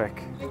so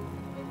quick.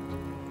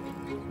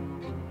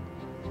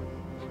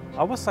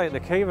 I must say at the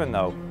Kieran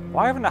though,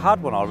 why haven't I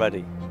had one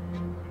already?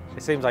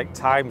 It seems like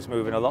time's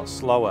moving a lot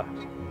slower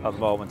at the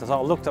moment. I sort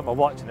of looked at my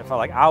watch and it felt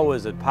like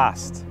hours had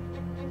passed.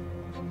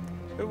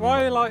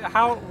 Why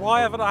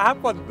haven't I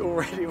had one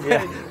already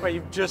where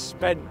you've just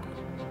spent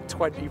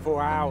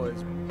 24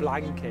 hours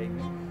blanking?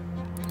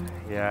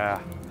 Yeah.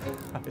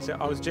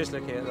 I was just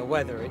looking at the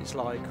weather, it's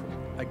like,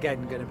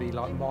 again, going to be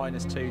like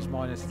 -2s,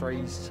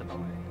 -3s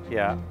tonight.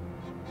 Yeah.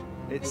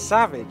 It's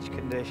savage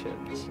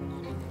conditions.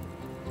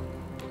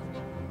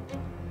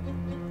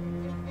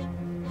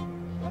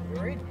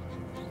 You're in.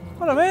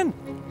 Well, I'm in.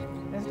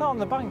 It's not on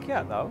the bank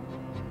yet though.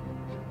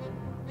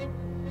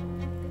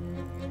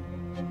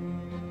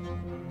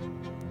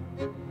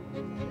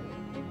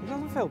 It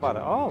doesn't feel bad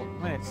at all.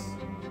 I mean, it's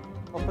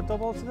up a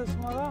double to it,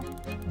 something like that.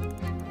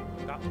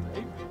 That'll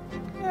do.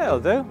 Yeah, it'll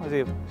do. Was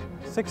he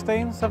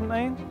 16,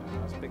 17?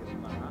 That's bigger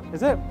than that.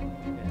 Is it?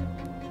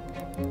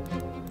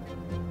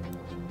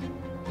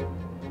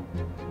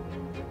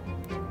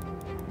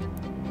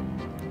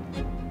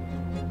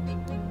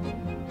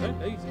 Don't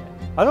lose it.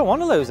 I don't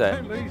want to lose it.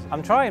 Don't lose it.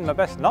 I'm trying my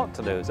best not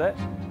to lose it.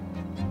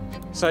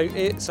 So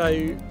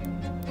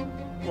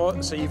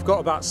you've got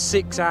about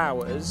 6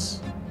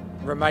 hours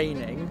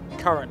remaining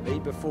currently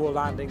before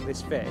landing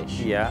this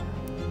fish. Yeah.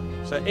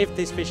 So if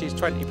this fish is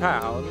 20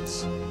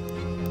 pounds,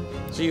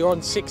 so you're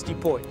on 60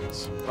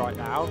 points right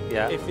now.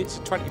 Yeah. If it's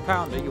a 20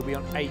 pounder, you'll be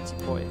on 80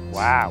 points.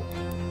 Wow.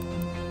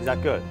 Is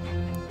that good?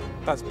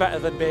 That's better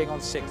than being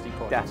on 60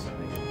 points.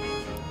 Definitely.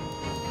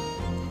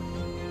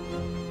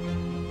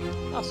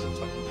 That's a 20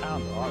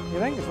 pounder, right? You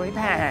think it's 20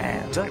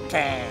 pounds?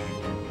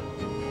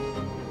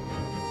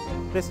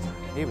 This time,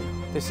 here we go.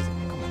 This is it.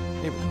 Come on,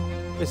 here we go.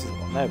 This is the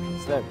one. There it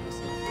is. There it is.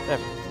 There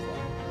it is.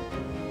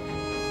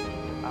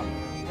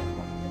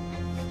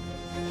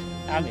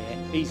 I'm here.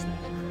 He's there.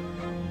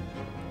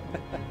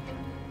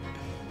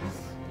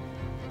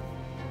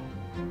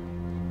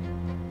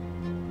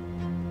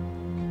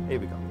 Here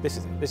we go. This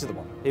is it. This is the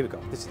one. Here we go.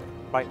 This is it.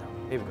 Right now.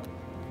 Here we go.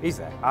 He's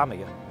there. I'm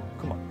here.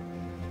 Come on.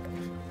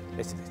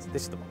 This is it.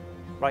 This is the one.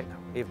 Right now.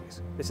 Here it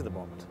is. This is the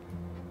moment.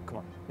 Come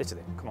on. This is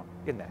it. Come on.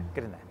 Get in there.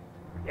 Get in there.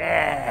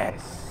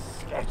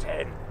 Yes. Get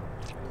in.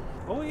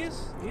 Oh, he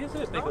is. He is a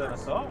bit bigger than I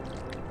thought.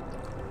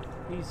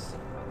 He's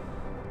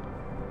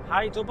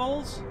high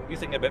doubles. You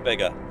think a bit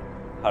bigger,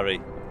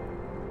 Harry?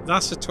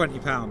 That's a 20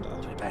 pounder.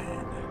 20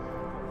 pound.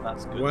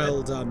 That's good.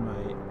 Well done,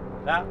 mate.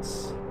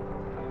 That's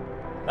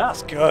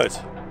good.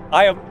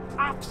 I am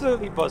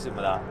absolutely buzzing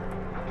with that.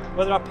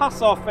 Whether I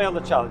pass or fail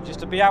the challenge, just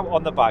to be out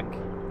on the bank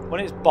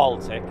when it's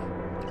Baltic,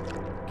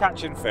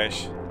 catching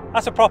fish,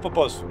 that's a proper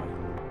buzz for me.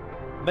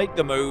 Make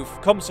the move,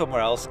 come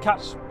somewhere else,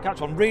 catch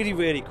one really,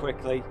 really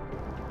quickly.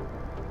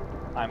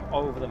 I'm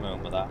over the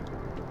moon with that.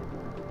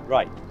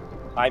 Right,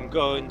 I'm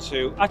going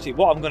to, actually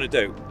what I'm going to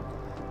do,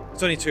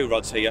 there's only 2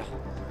 rods here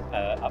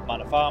at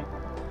Manor Farm.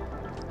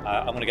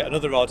 I'm going to get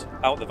another rod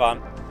out of the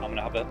van. I'm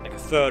going to make a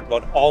 3rd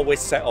rod, always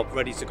set up,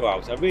 ready to go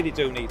out. I really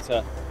do need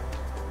to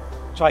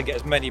try and get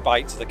as many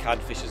bites as I can,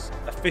 fish as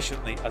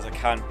efficiently as I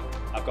can.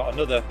 I've got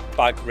another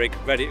bag rig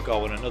ready to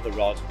go and another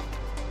rod.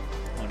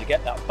 I'm going to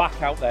get that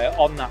back out there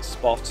on that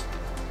spot,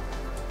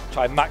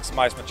 try and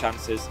maximise my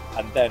chances,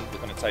 and then we're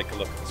going to take a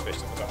look at this fish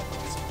that we've got on the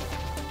list.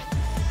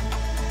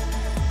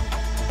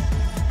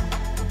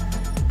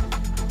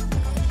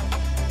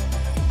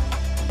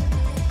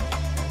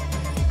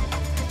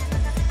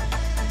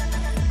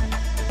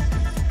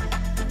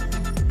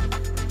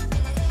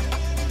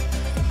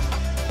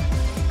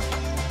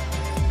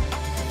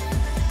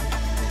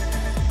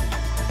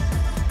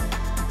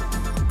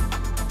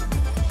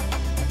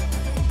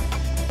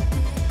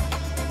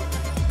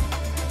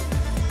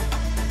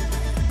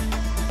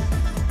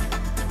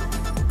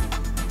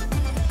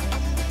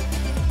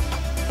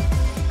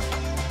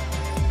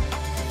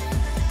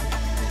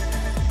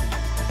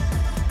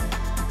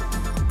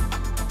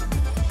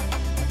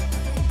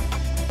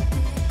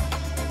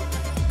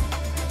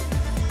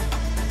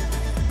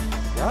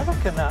 I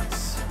reckon I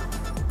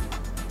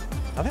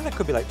think that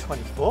could be like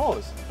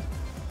 24s.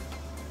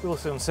 We'll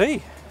soon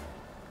see.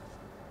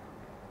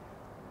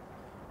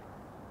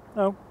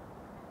 No.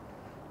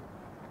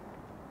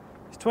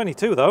 It's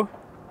 22 though.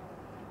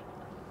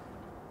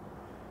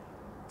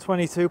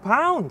 22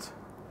 pounds.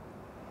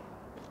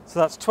 So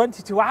that's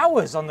 22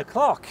 hours on the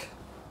clock.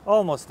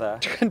 Almost there.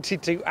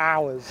 22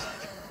 hours.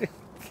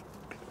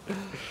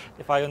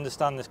 If I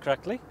understand this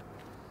correctly.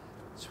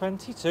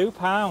 22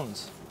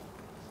 pounds.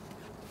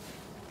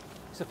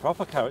 He's a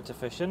proper character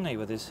fish, isn't he,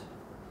 with his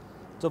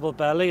double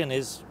belly and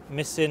his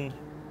missing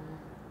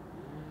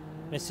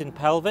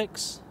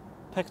pelvics,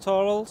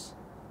 pectorals,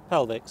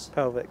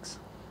 pelvics.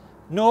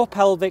 No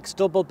pelvics,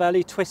 double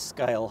belly, twist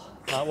scale,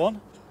 that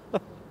one,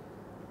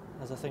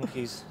 as I think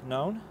he's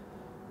known.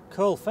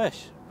 Cool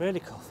fish,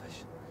 really cool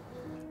fish.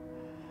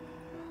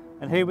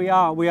 And here we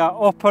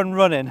are up and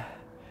running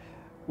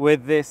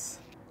with this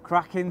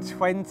cracking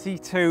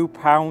 22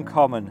 pound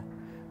common.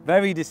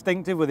 Very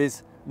distinctive with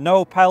his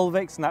no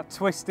pelvics and that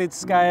twisted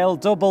scale,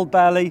 double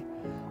belly.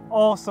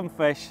 Awesome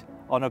fish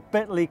on a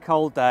bitterly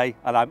cold day,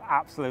 and I'm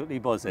absolutely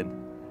buzzing.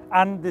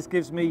 And this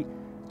gives me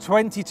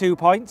 22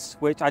 points,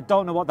 which I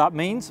don't know what that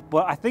means,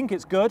 but I think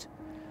it's good.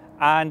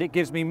 And it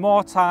gives me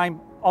more time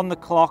on the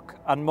clock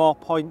and more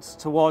points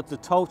towards the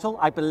total,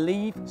 I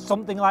believe,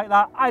 something like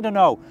that. I don't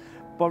know.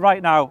 But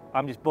right now,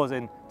 I'm just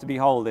buzzing to be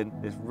holding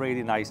this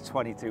really nice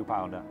 22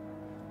 pounder.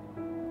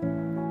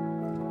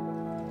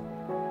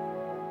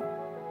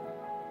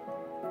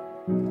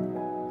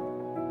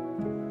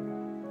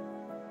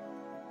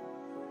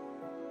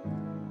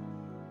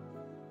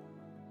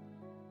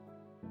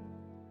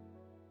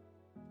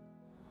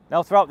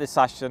 Now throughout this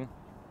session,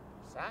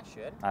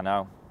 I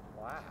know.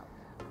 Wow.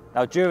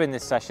 Now during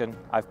this session,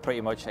 I've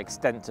pretty much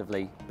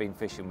extensively been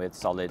fishing with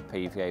solid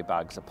PVA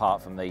bags,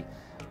 apart from the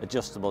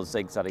adjustable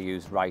Zigs that I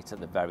used right at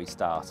the very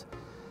start.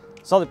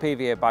 Solid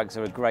PVA bags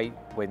are a great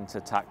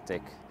winter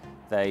tactic.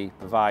 They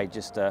provide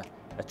just an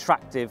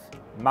attractive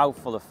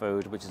mouthful of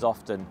food, which is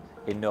often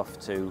enough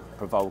to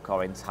provoke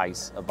or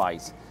entice a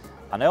bite.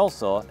 And I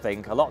also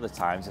think a lot of the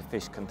times a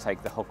fish can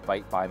take the hook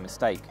bait by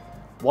mistake.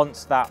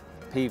 Once that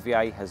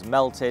PVA has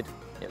melted,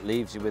 it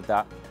leaves you with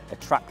that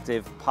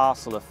attractive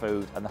parcel of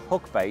food, and the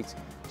hook bait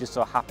just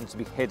so happens to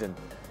be hidden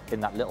in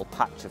that little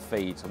patch of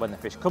feed. So when the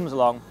fish comes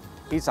along,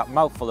 eats that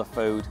mouthful of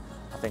food,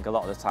 I think a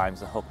lot of the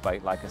times the hook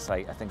bait, like I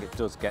say, I think it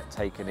does get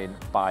taken in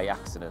by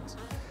accident.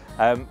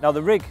 Now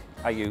the rig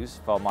I use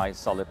for my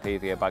solid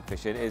PVA bag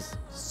fishing is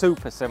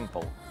super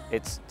simple.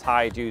 It's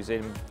tied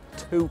using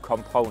 2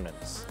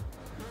 components.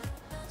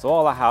 So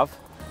all I have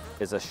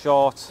is a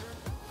short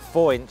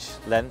 4-inch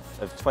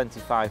length of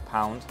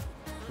 25-pound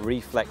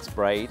reflex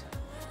braid,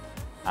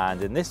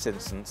 and in this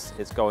instance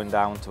it's going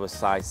down to a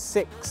size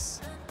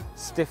 6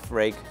 stiff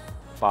rig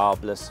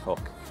barbless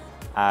hook,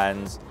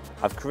 and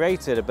I've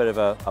created a bit of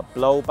a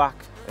blowback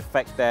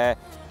effect there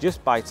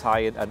just by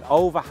tying an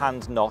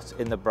overhand knot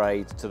in the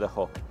braid to the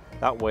hook.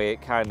 That way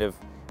it kind of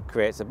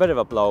creates a bit of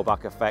a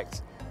blowback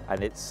effect,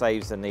 and it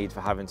saves the need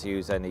for having to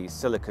use any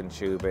silicone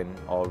tubing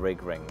or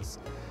rig rings.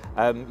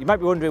 You might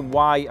be wondering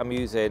why I'm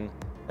using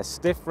a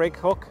stiff rig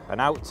hook, an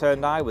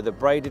outturned eye with a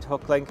braided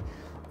hook link.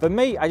 For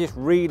me, I just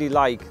really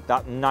like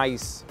that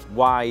nice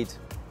wide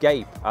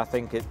gape. I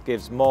think it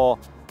gives more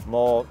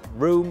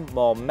room,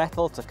 more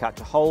metal to catch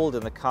a hold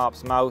in the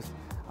carp's mouth,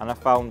 and I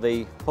found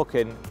the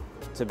hooking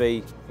to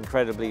be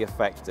incredibly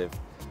effective.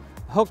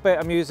 The hook bait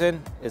I'm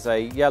using is a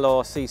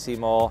yellow CC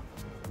Moore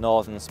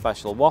Northern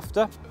Special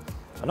Wafter,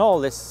 and all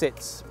this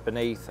sits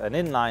beneath an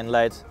inline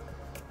lead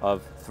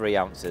of 3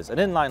 ounces. An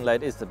inline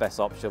lead is the best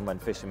option when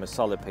fishing with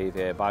solid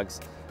PVA bags.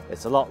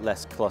 It's a lot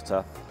less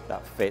clutter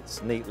that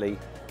fits neatly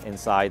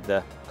inside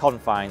the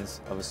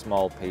confines of a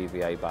small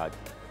PVA bag.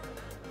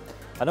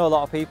 I know a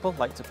lot of people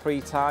like to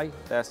pre-tie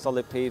their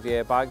solid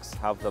PVA bags,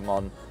 have them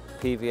on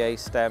PVA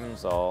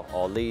stems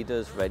or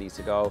leaders ready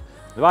to go.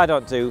 If I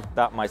don't do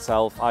that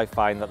myself, I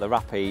find that the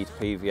Rapid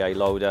PVA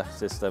loader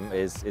system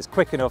is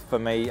quick enough for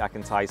me. I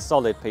can tie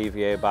solid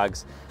PVA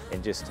bags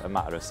in just a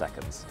matter of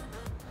seconds.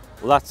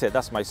 Well, that's it.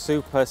 That's my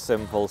super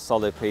simple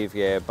solid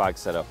PVA bag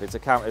setup. It's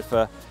accounted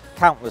for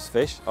countless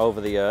fish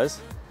over the years,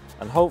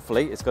 and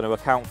hopefully it's going to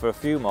account for a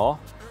few more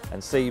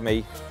and see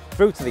me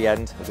through to the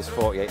end of this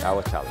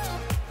 48-hour challenge.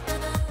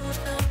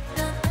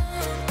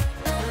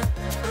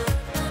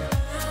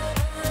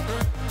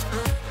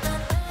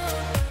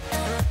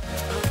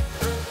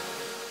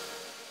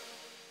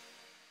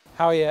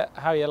 How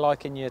are you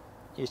liking your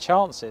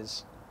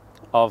chances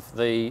of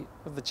the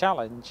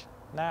challenge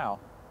now?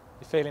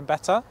 You feeling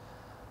better?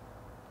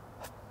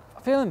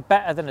 I'm feeling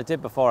better than I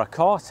did before I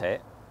caught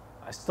it.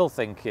 I still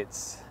think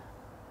it's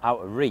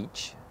out of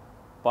reach,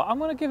 but I'm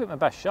going to give it my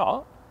best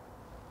shot.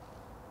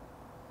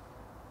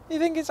 You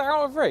think it's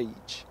out of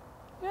reach?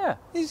 Yeah.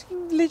 He's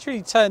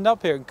literally turned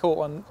up here and caught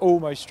one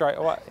almost straight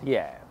away.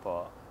 Yeah,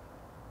 but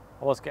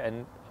I was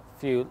getting a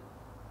few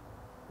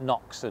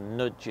knocks and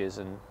nudges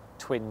and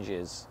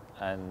twinges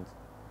and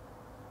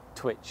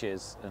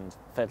twitches and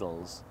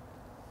fiddles.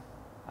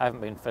 I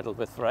haven't been fiddled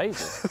with for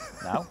ages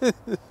now.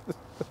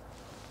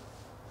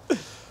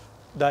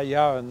 No, you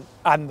haven't.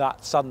 And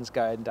that sun's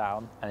going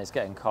down. And it's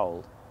getting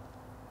cold.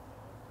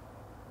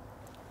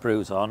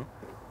 Brew's on.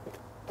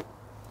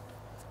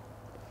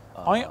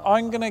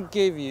 I'm going to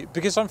give you,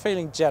 because I'm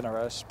feeling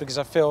generous, because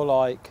I feel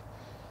like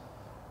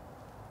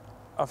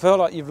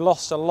you've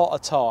lost a lot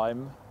of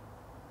time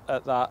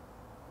at that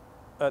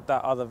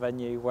other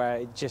venue where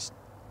it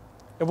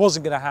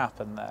wasn't going to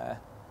happen there.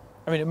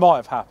 I mean, it might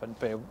have happened,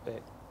 but it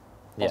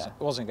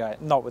wasn't going,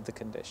 not with the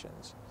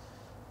conditions.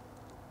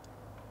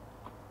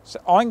 So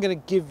I'm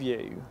going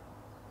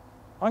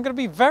to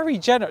be very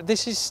generous.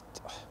 This is,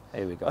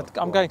 here we go.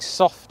 I'm going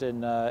soft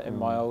in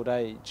my old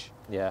age.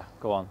 Yeah,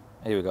 go on.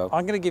 Here we go.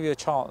 I'm going to give you a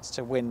chance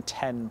to win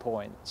 10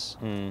 points.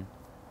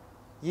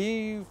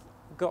 You've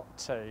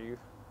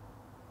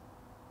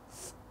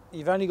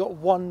only got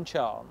one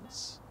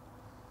chance.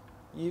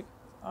 That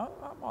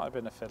might have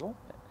been a fiddle.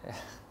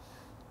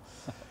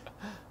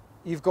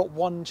 You've got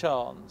one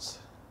chance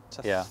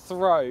to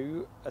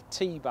throw a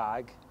tea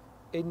bag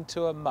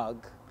into a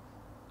mug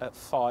at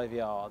 5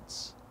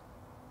 yards.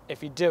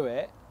 If you do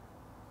it,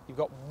 you've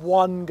got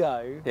one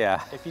go.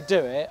 Yeah. If you do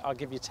it, I'll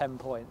give you 10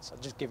 points.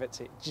 I'll just give it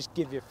to you. Just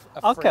give you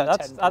a free 10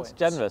 points. That's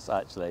generous,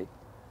 actually.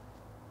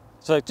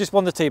 So just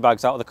one of the tea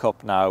bags out of the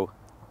cup now,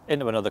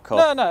 into another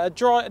cup. No, a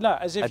dry. No,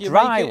 as if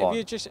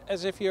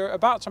as if you're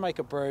about to make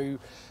a brew.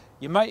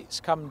 Your mates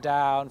come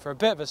down for a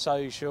bit of a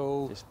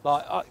social, just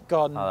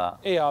gone, like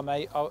here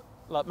mate,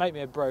 make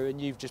me a brew,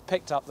 and you've just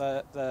picked up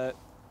the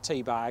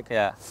tea bag,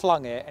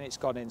 flung it, and it's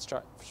gone in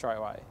straight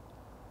away.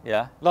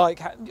 Yeah.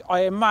 Like,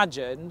 I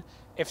imagine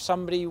if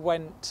somebody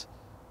went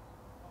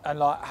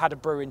and had a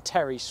brew in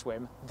Terry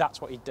swim,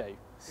 that's what he'd do.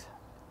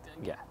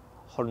 Yeah,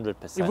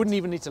 100%. You wouldn't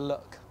even need to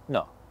look.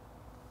 No.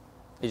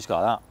 You just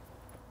got that.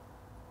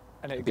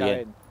 And it'd go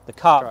in. The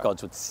carp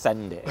gods would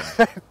send it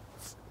in.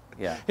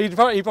 Yeah. He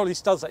probably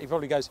does that. He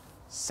probably goes,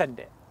 send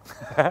it.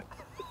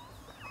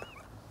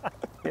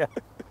 Yeah.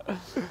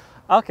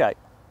 Okay.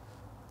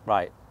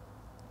 Right.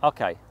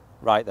 Okay.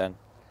 Right then.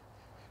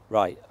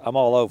 Right. I'm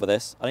all over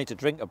this. I need to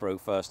drink a brew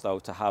first, though,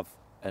 to have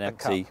an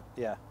empty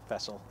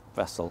vessel.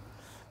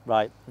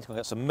 Right. I'm just going to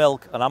get some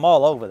milk, and I'm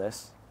all over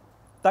this.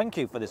 Thank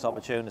you for this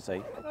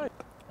opportunity.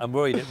 I'm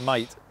worried it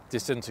might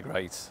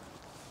disintegrate.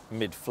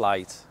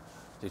 mid-flight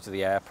due to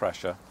the air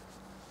pressure.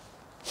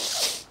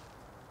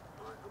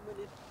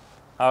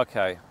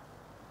 Okay.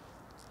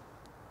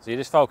 So you're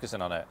just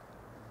focusing on it.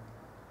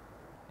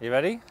 You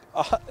ready?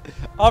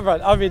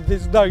 I mean,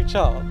 there's no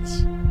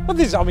chance. Well,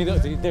 there's every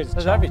chance.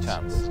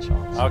 There's a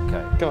chance.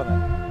 Okay. Go on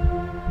then.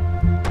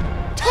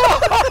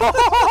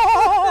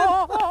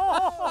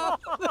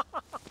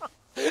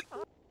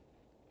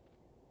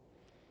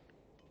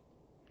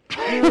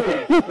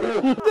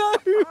 No!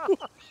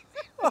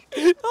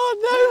 Oh,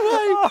 no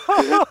way!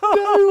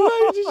 No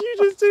way did you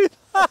just do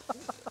that?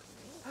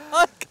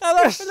 I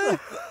cannot believe it.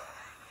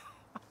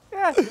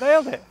 Yeah,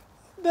 nailed it.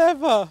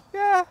 Never.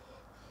 Yeah.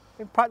 I've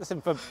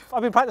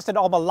been practicing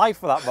all my life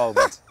for that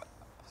moment.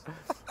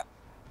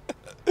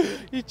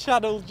 You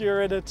channeled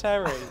your inner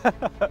Terry.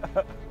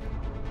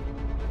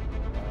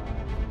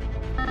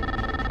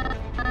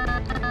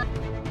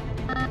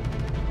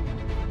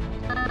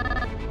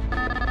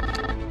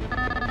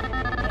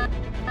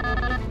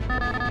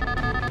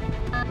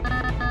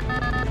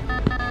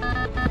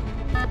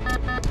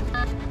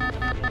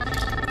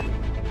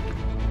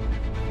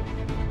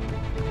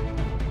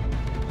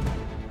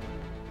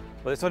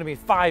 Well, it's only been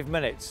 5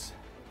 minutes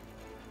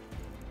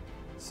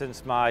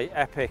since my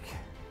epic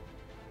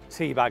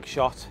teabag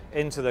shot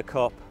into the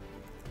cup,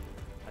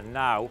 and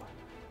now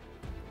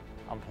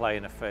I'm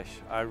playing a fish.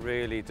 I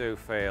really do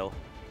feel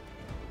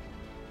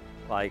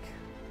like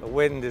the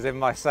wind is in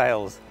my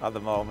sails at the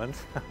moment.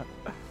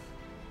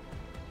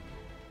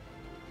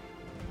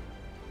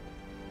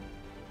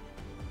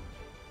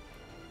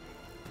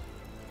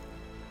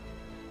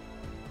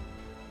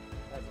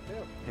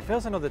 It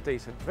feels another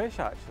decent fish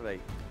actually.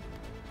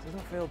 It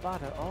doesn't feel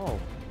bad at all.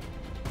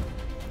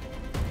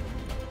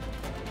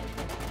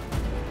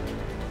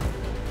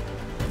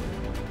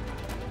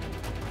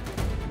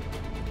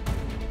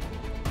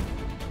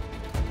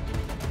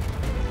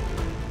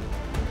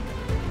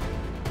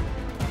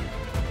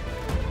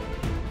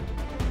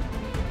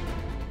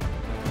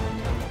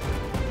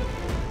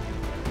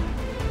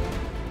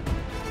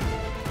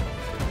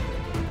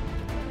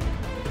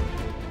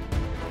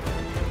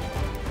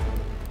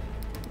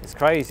 It's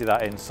crazy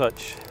that in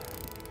such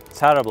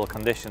terrible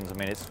conditions, I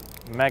mean it's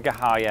mega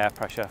high air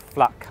pressure,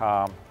 flat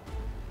calm.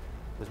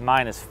 It was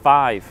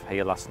 -5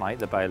 here last night,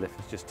 the bailiff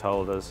has just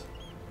told us.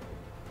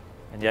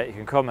 And yet you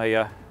can come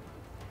here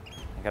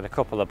and get a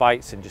couple of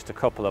bites in just a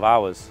couple of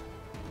hours.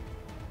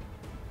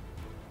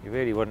 You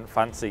really wouldn't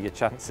fancy your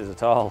chances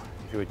at all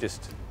if you were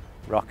just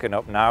rocking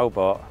up now,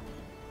 but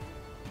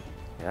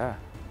yeah.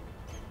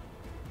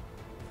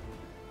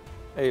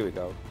 Here we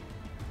go.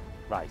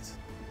 Right.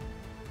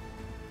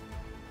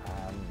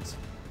 And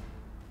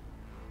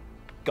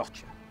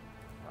gotcha.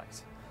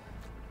 Right.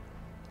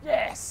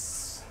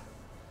 Yes!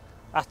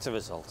 That's a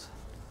result.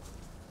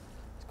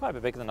 It's quite a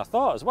bit bigger than I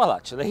thought as well,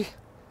 actually.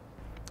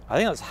 I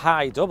think that's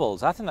high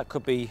doubles. I think that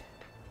could be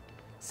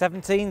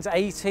 17s,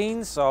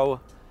 18s, so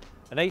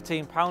an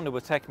 18 pounder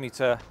would take me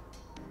to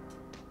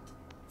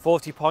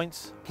 40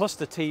 points, plus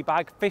the tea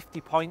bag, 50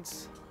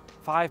 points,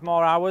 5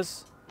 more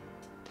hours.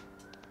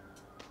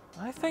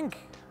 I think,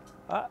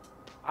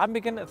 I'm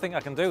beginning to think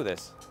I can do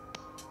this.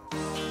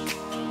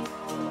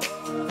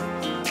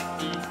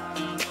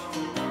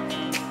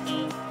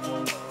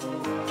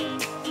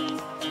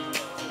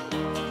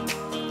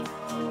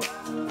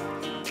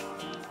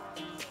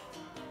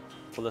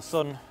 Well, the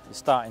sun is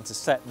starting to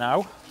set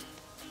now.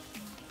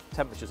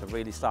 Temperatures are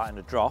really starting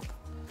to drop.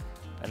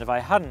 And if I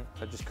hadn't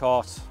just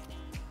caught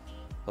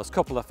those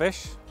couple of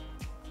fish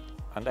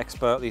and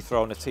expertly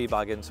thrown a tea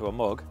bag into a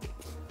mug,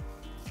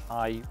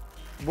 I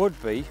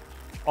would be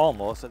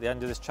almost at the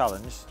end of this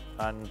challenge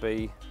and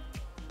be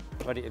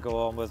ready to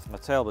go on with my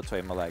tail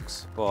between my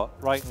legs. But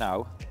right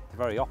now, the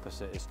very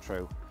opposite is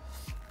true.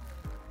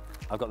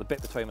 I've got the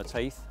bit between my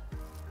teeth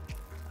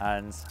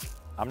and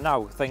I'm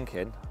now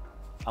thinking,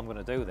 I'm going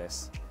to do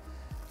this.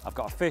 I've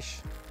got a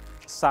fish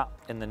sat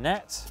in the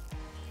net.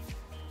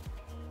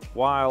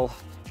 While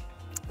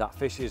that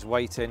fish is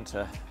waiting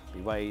to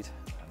be weighed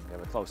and get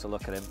a closer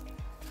look at him,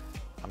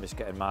 I'm just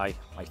getting my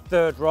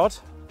third rod,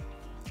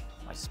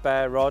 my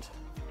spare rod,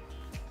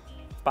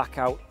 back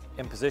out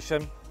in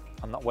position.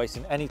 I'm not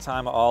wasting any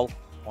time at all.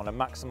 I want to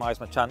maximise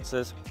my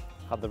chances,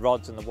 have the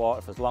rods in the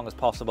water for as long as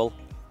possible,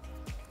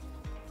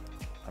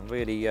 and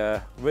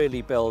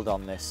really build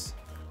on this.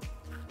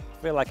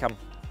 I feel like I'm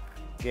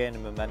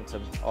gaining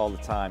momentum all the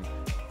time.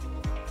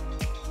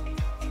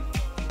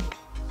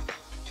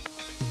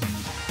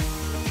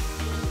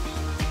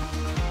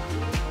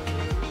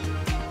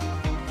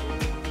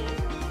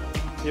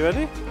 You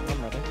ready?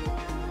 I'm ready.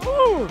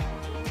 Ooh!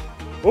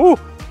 Ooh!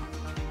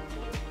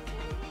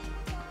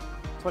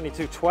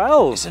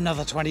 22.12. It's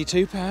another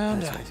 22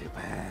 pounder. 22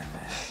 pound.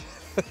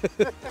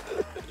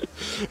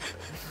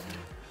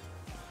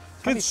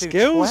 Good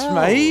skills,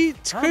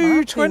 mate.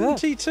 Two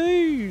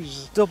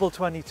 22s. Double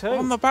 22.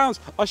 On the bounce.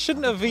 I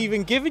shouldn't have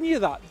even given you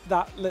that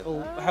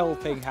little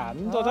helping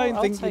hand. I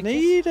don't think you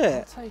need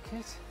it. I'll take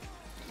it.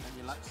 And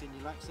your luck's in,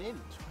 your luck's in.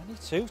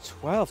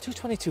 22.12. 2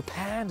 22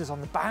 pounders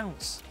on the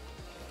bounce.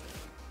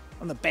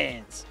 On the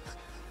bounce.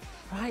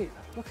 Right,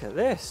 look at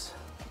this.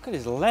 Look at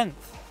his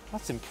length.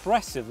 That's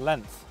impressive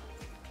length,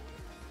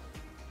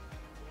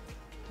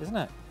 isn't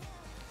it?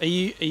 Are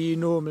you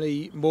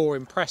normally more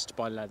impressed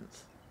by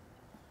length?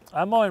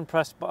 I'm more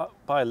impressed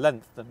by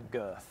length than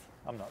girth.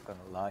 I'm not going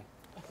to lie.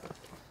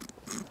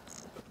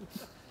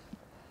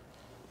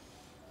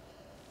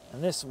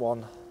 And this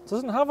one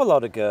doesn't have a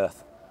lot of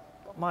girth,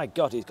 but my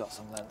God, he's got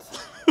some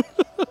length.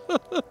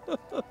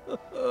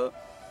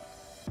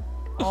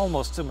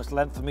 Almost too much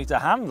length for me to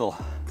handle.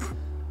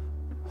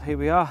 Here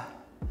we are.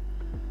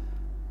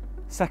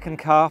 Second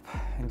carp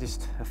in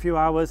just a few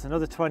hours,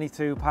 another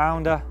 22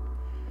 pounder.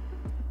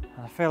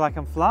 And I feel like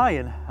I'm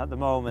flying at the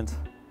moment.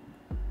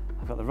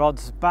 I've got the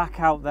rods back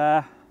out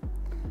there.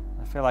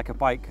 I feel like a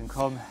bite can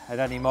come at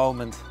any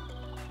moment.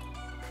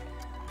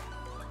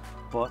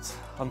 But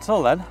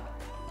until then,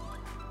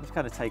 I'm just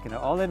kind of taking it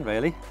all in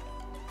really.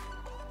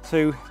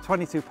 2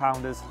 22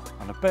 pounders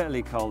on a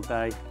bitterly cold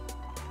day.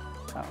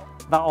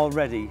 That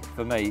already,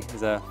 for me,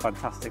 is a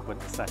fantastic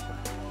winter session.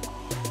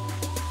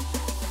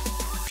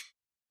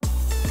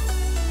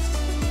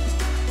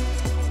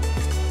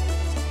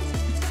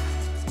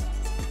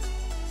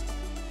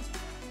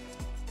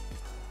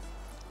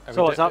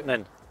 So what's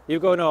happening? You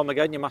going home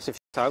again, your massive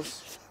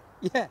house?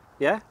 Yeah.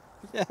 Yeah?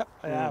 Yeah,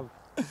 I am.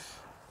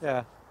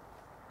 Yeah.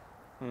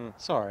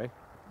 Sorry.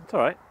 It's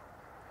all right.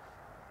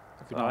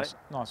 It'd be nice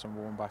and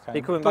warm back home. Are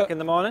you coming back in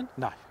the morning?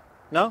 No.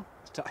 No?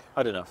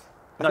 I don't know.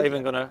 Not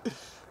even gonna.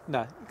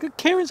 No.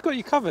 Kieran's got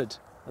you covered.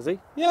 Has he?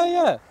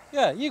 Yeah.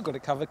 You've got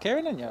it covered,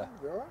 Kieran, haven't you?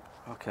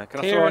 Okay. Can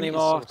I throw any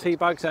more tea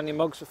bags, any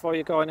mugs before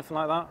you go, anything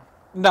like that?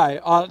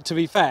 No. To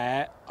be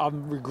fair,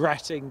 I'm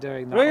regretting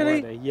doing that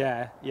Really? already.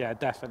 Yeah,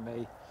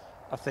 definitely.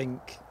 I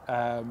think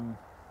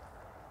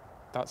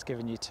that's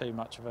given you too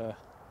much of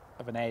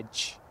an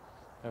edge,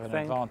 of an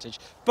advantage.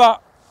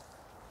 But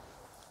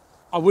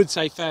I would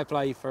say fair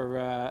play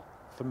for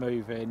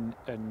moving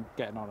and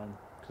getting on them,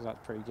 because that's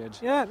pretty good.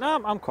 Yeah,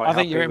 no, I'm quite happy.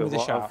 I think you're in with a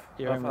what shout.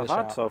 You're in with a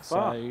shout. So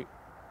far. So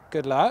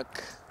good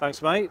luck.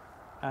 Thanks, mate.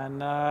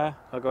 And I'm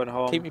going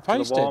home. keep me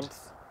posted.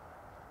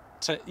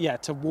 To the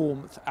warmth. To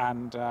warmth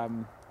and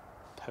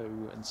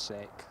poo and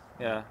sick.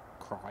 Yeah.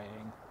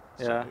 Crying.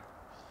 Yeah. So.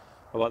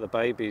 What about the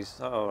babies? Is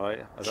that all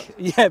right?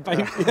 Yeah,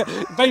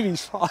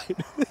 baby's fine.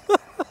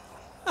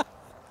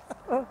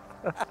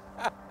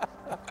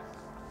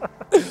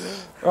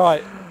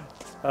 Right.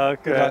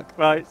 Okay.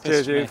 Right.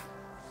 Cheers, you.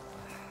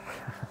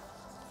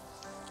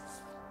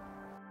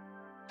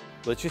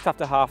 Well, it's just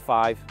after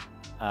 5:30,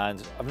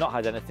 and I've not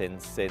had anything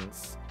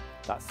since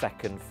that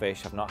second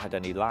fish. I've not had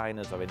any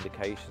liners or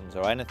indications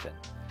or anything.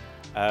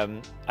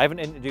 I haven't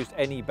introduced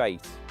any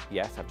bait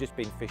yet. I've just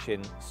been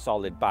fishing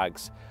solid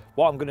bags.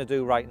 What I'm going to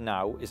do right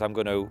now is I'm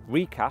going to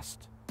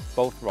recast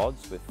both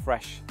rods with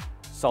fresh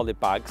solid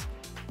bags,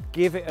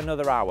 give it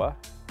another hour,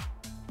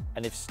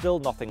 and if still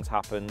nothing's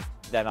happened,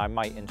 then I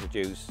might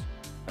introduce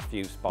a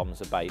few spoms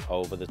of bait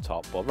over the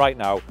top. But right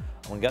now,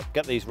 I'm going to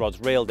get these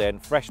rods reeled in,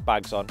 fresh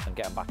bags on, and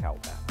get them back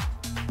out there.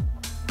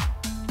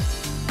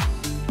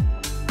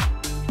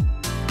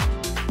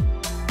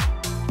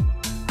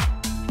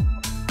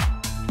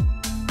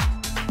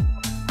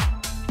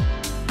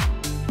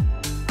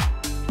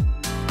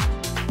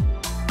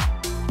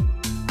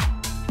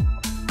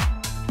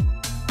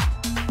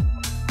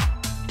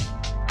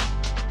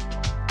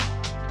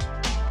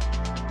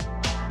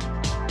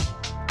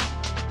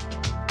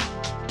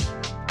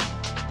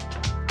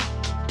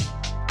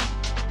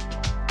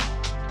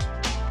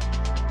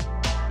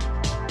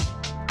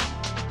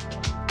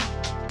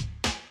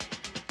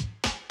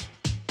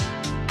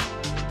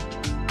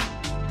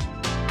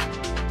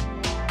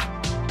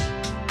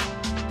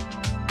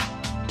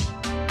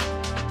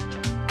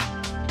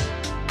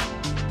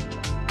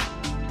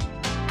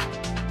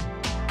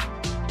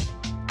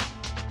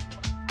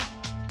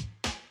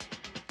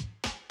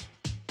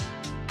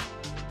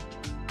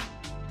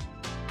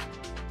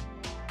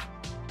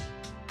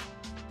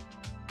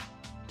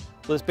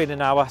 Well, it's been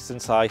an hour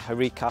since I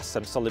recast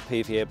some solid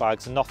PVA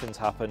bags and nothing's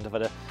happened. I've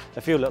had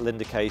a few little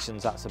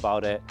indications, that's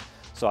about it.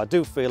 So I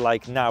do feel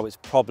like now it's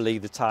probably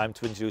the time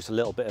to introduce a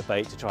little bit of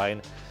bait to try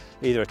and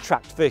either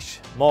attract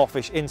fish, more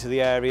fish into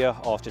the area,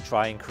 or to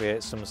try and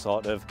create some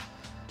sort of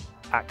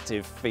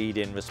active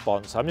feed-in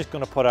response. So I'm just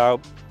going to put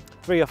out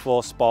 3 or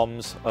 4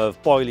 spoms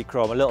of boilie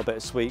chrome, a little bit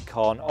of sweet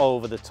corn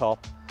over the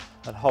top,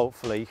 and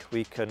hopefully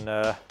we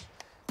can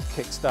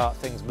kick-start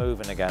things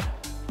moving again.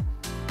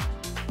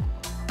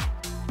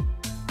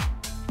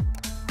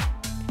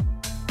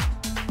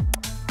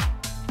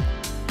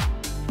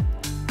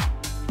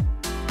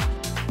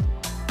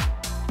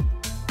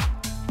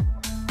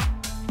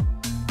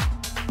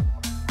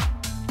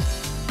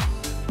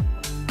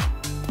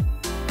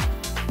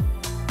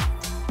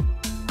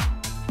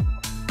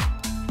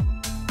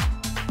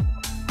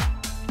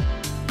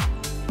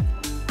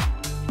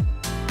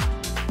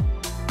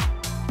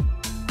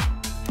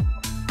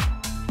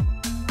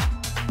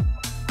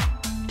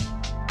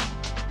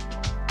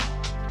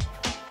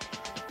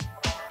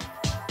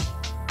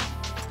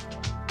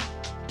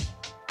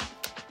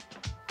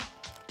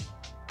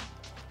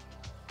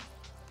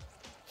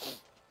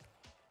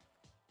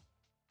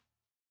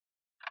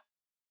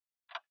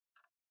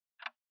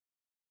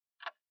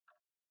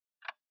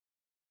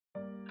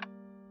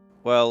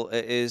 Well,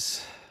 it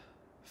is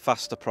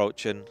fast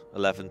approaching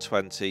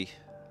 11:20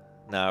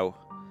 now,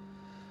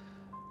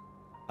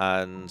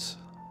 and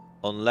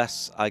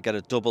unless I get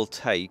a double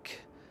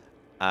take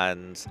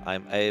and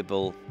I'm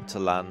able to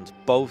land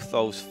both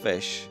those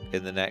fish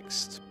in the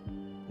next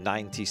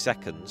 90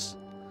 seconds,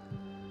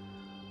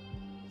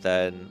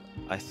 then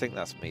I think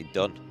that's me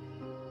done.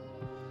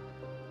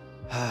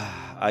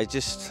 I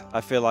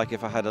feel like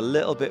if I had a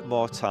little bit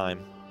more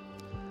time,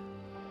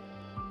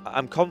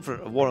 I'm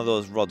confident of one of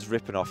those rods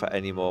ripping off at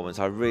any moment.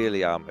 I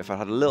really am. If I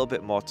had a little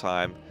bit more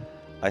time,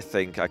 I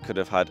think I could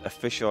have had a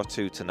fish or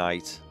two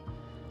tonight.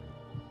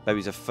 Maybe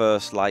it's a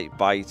first light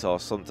bite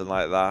or something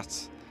like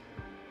that.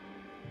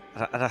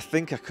 And I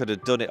think I could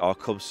have done it or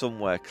come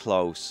somewhere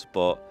close,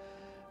 but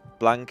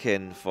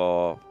blanking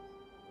for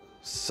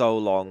so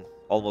long,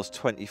 almost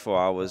 24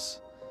 hours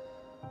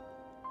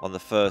on the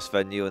first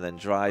venue and then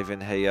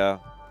driving here,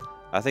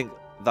 I think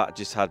that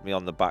just had me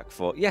on the back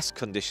foot. Yes,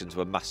 conditions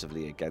were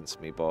massively against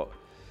me, but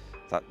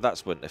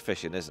that's winter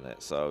fishing, isn't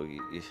it? So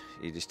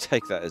you just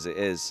take that as it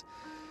is.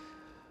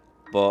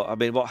 But I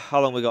mean,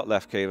 how long we got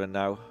left, Kieran,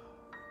 now?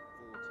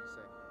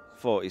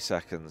 40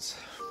 seconds.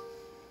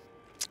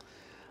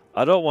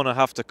 I don't want to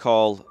have to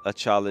call a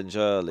challenge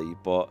early,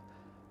 but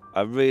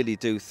I really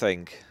do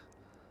think,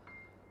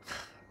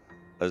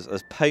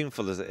 as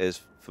painful as it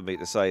is for me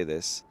to say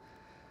this,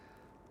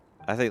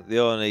 I think the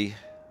only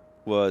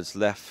words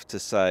left to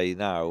say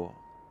now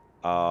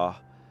are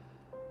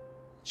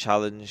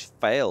challenge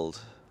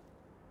failed.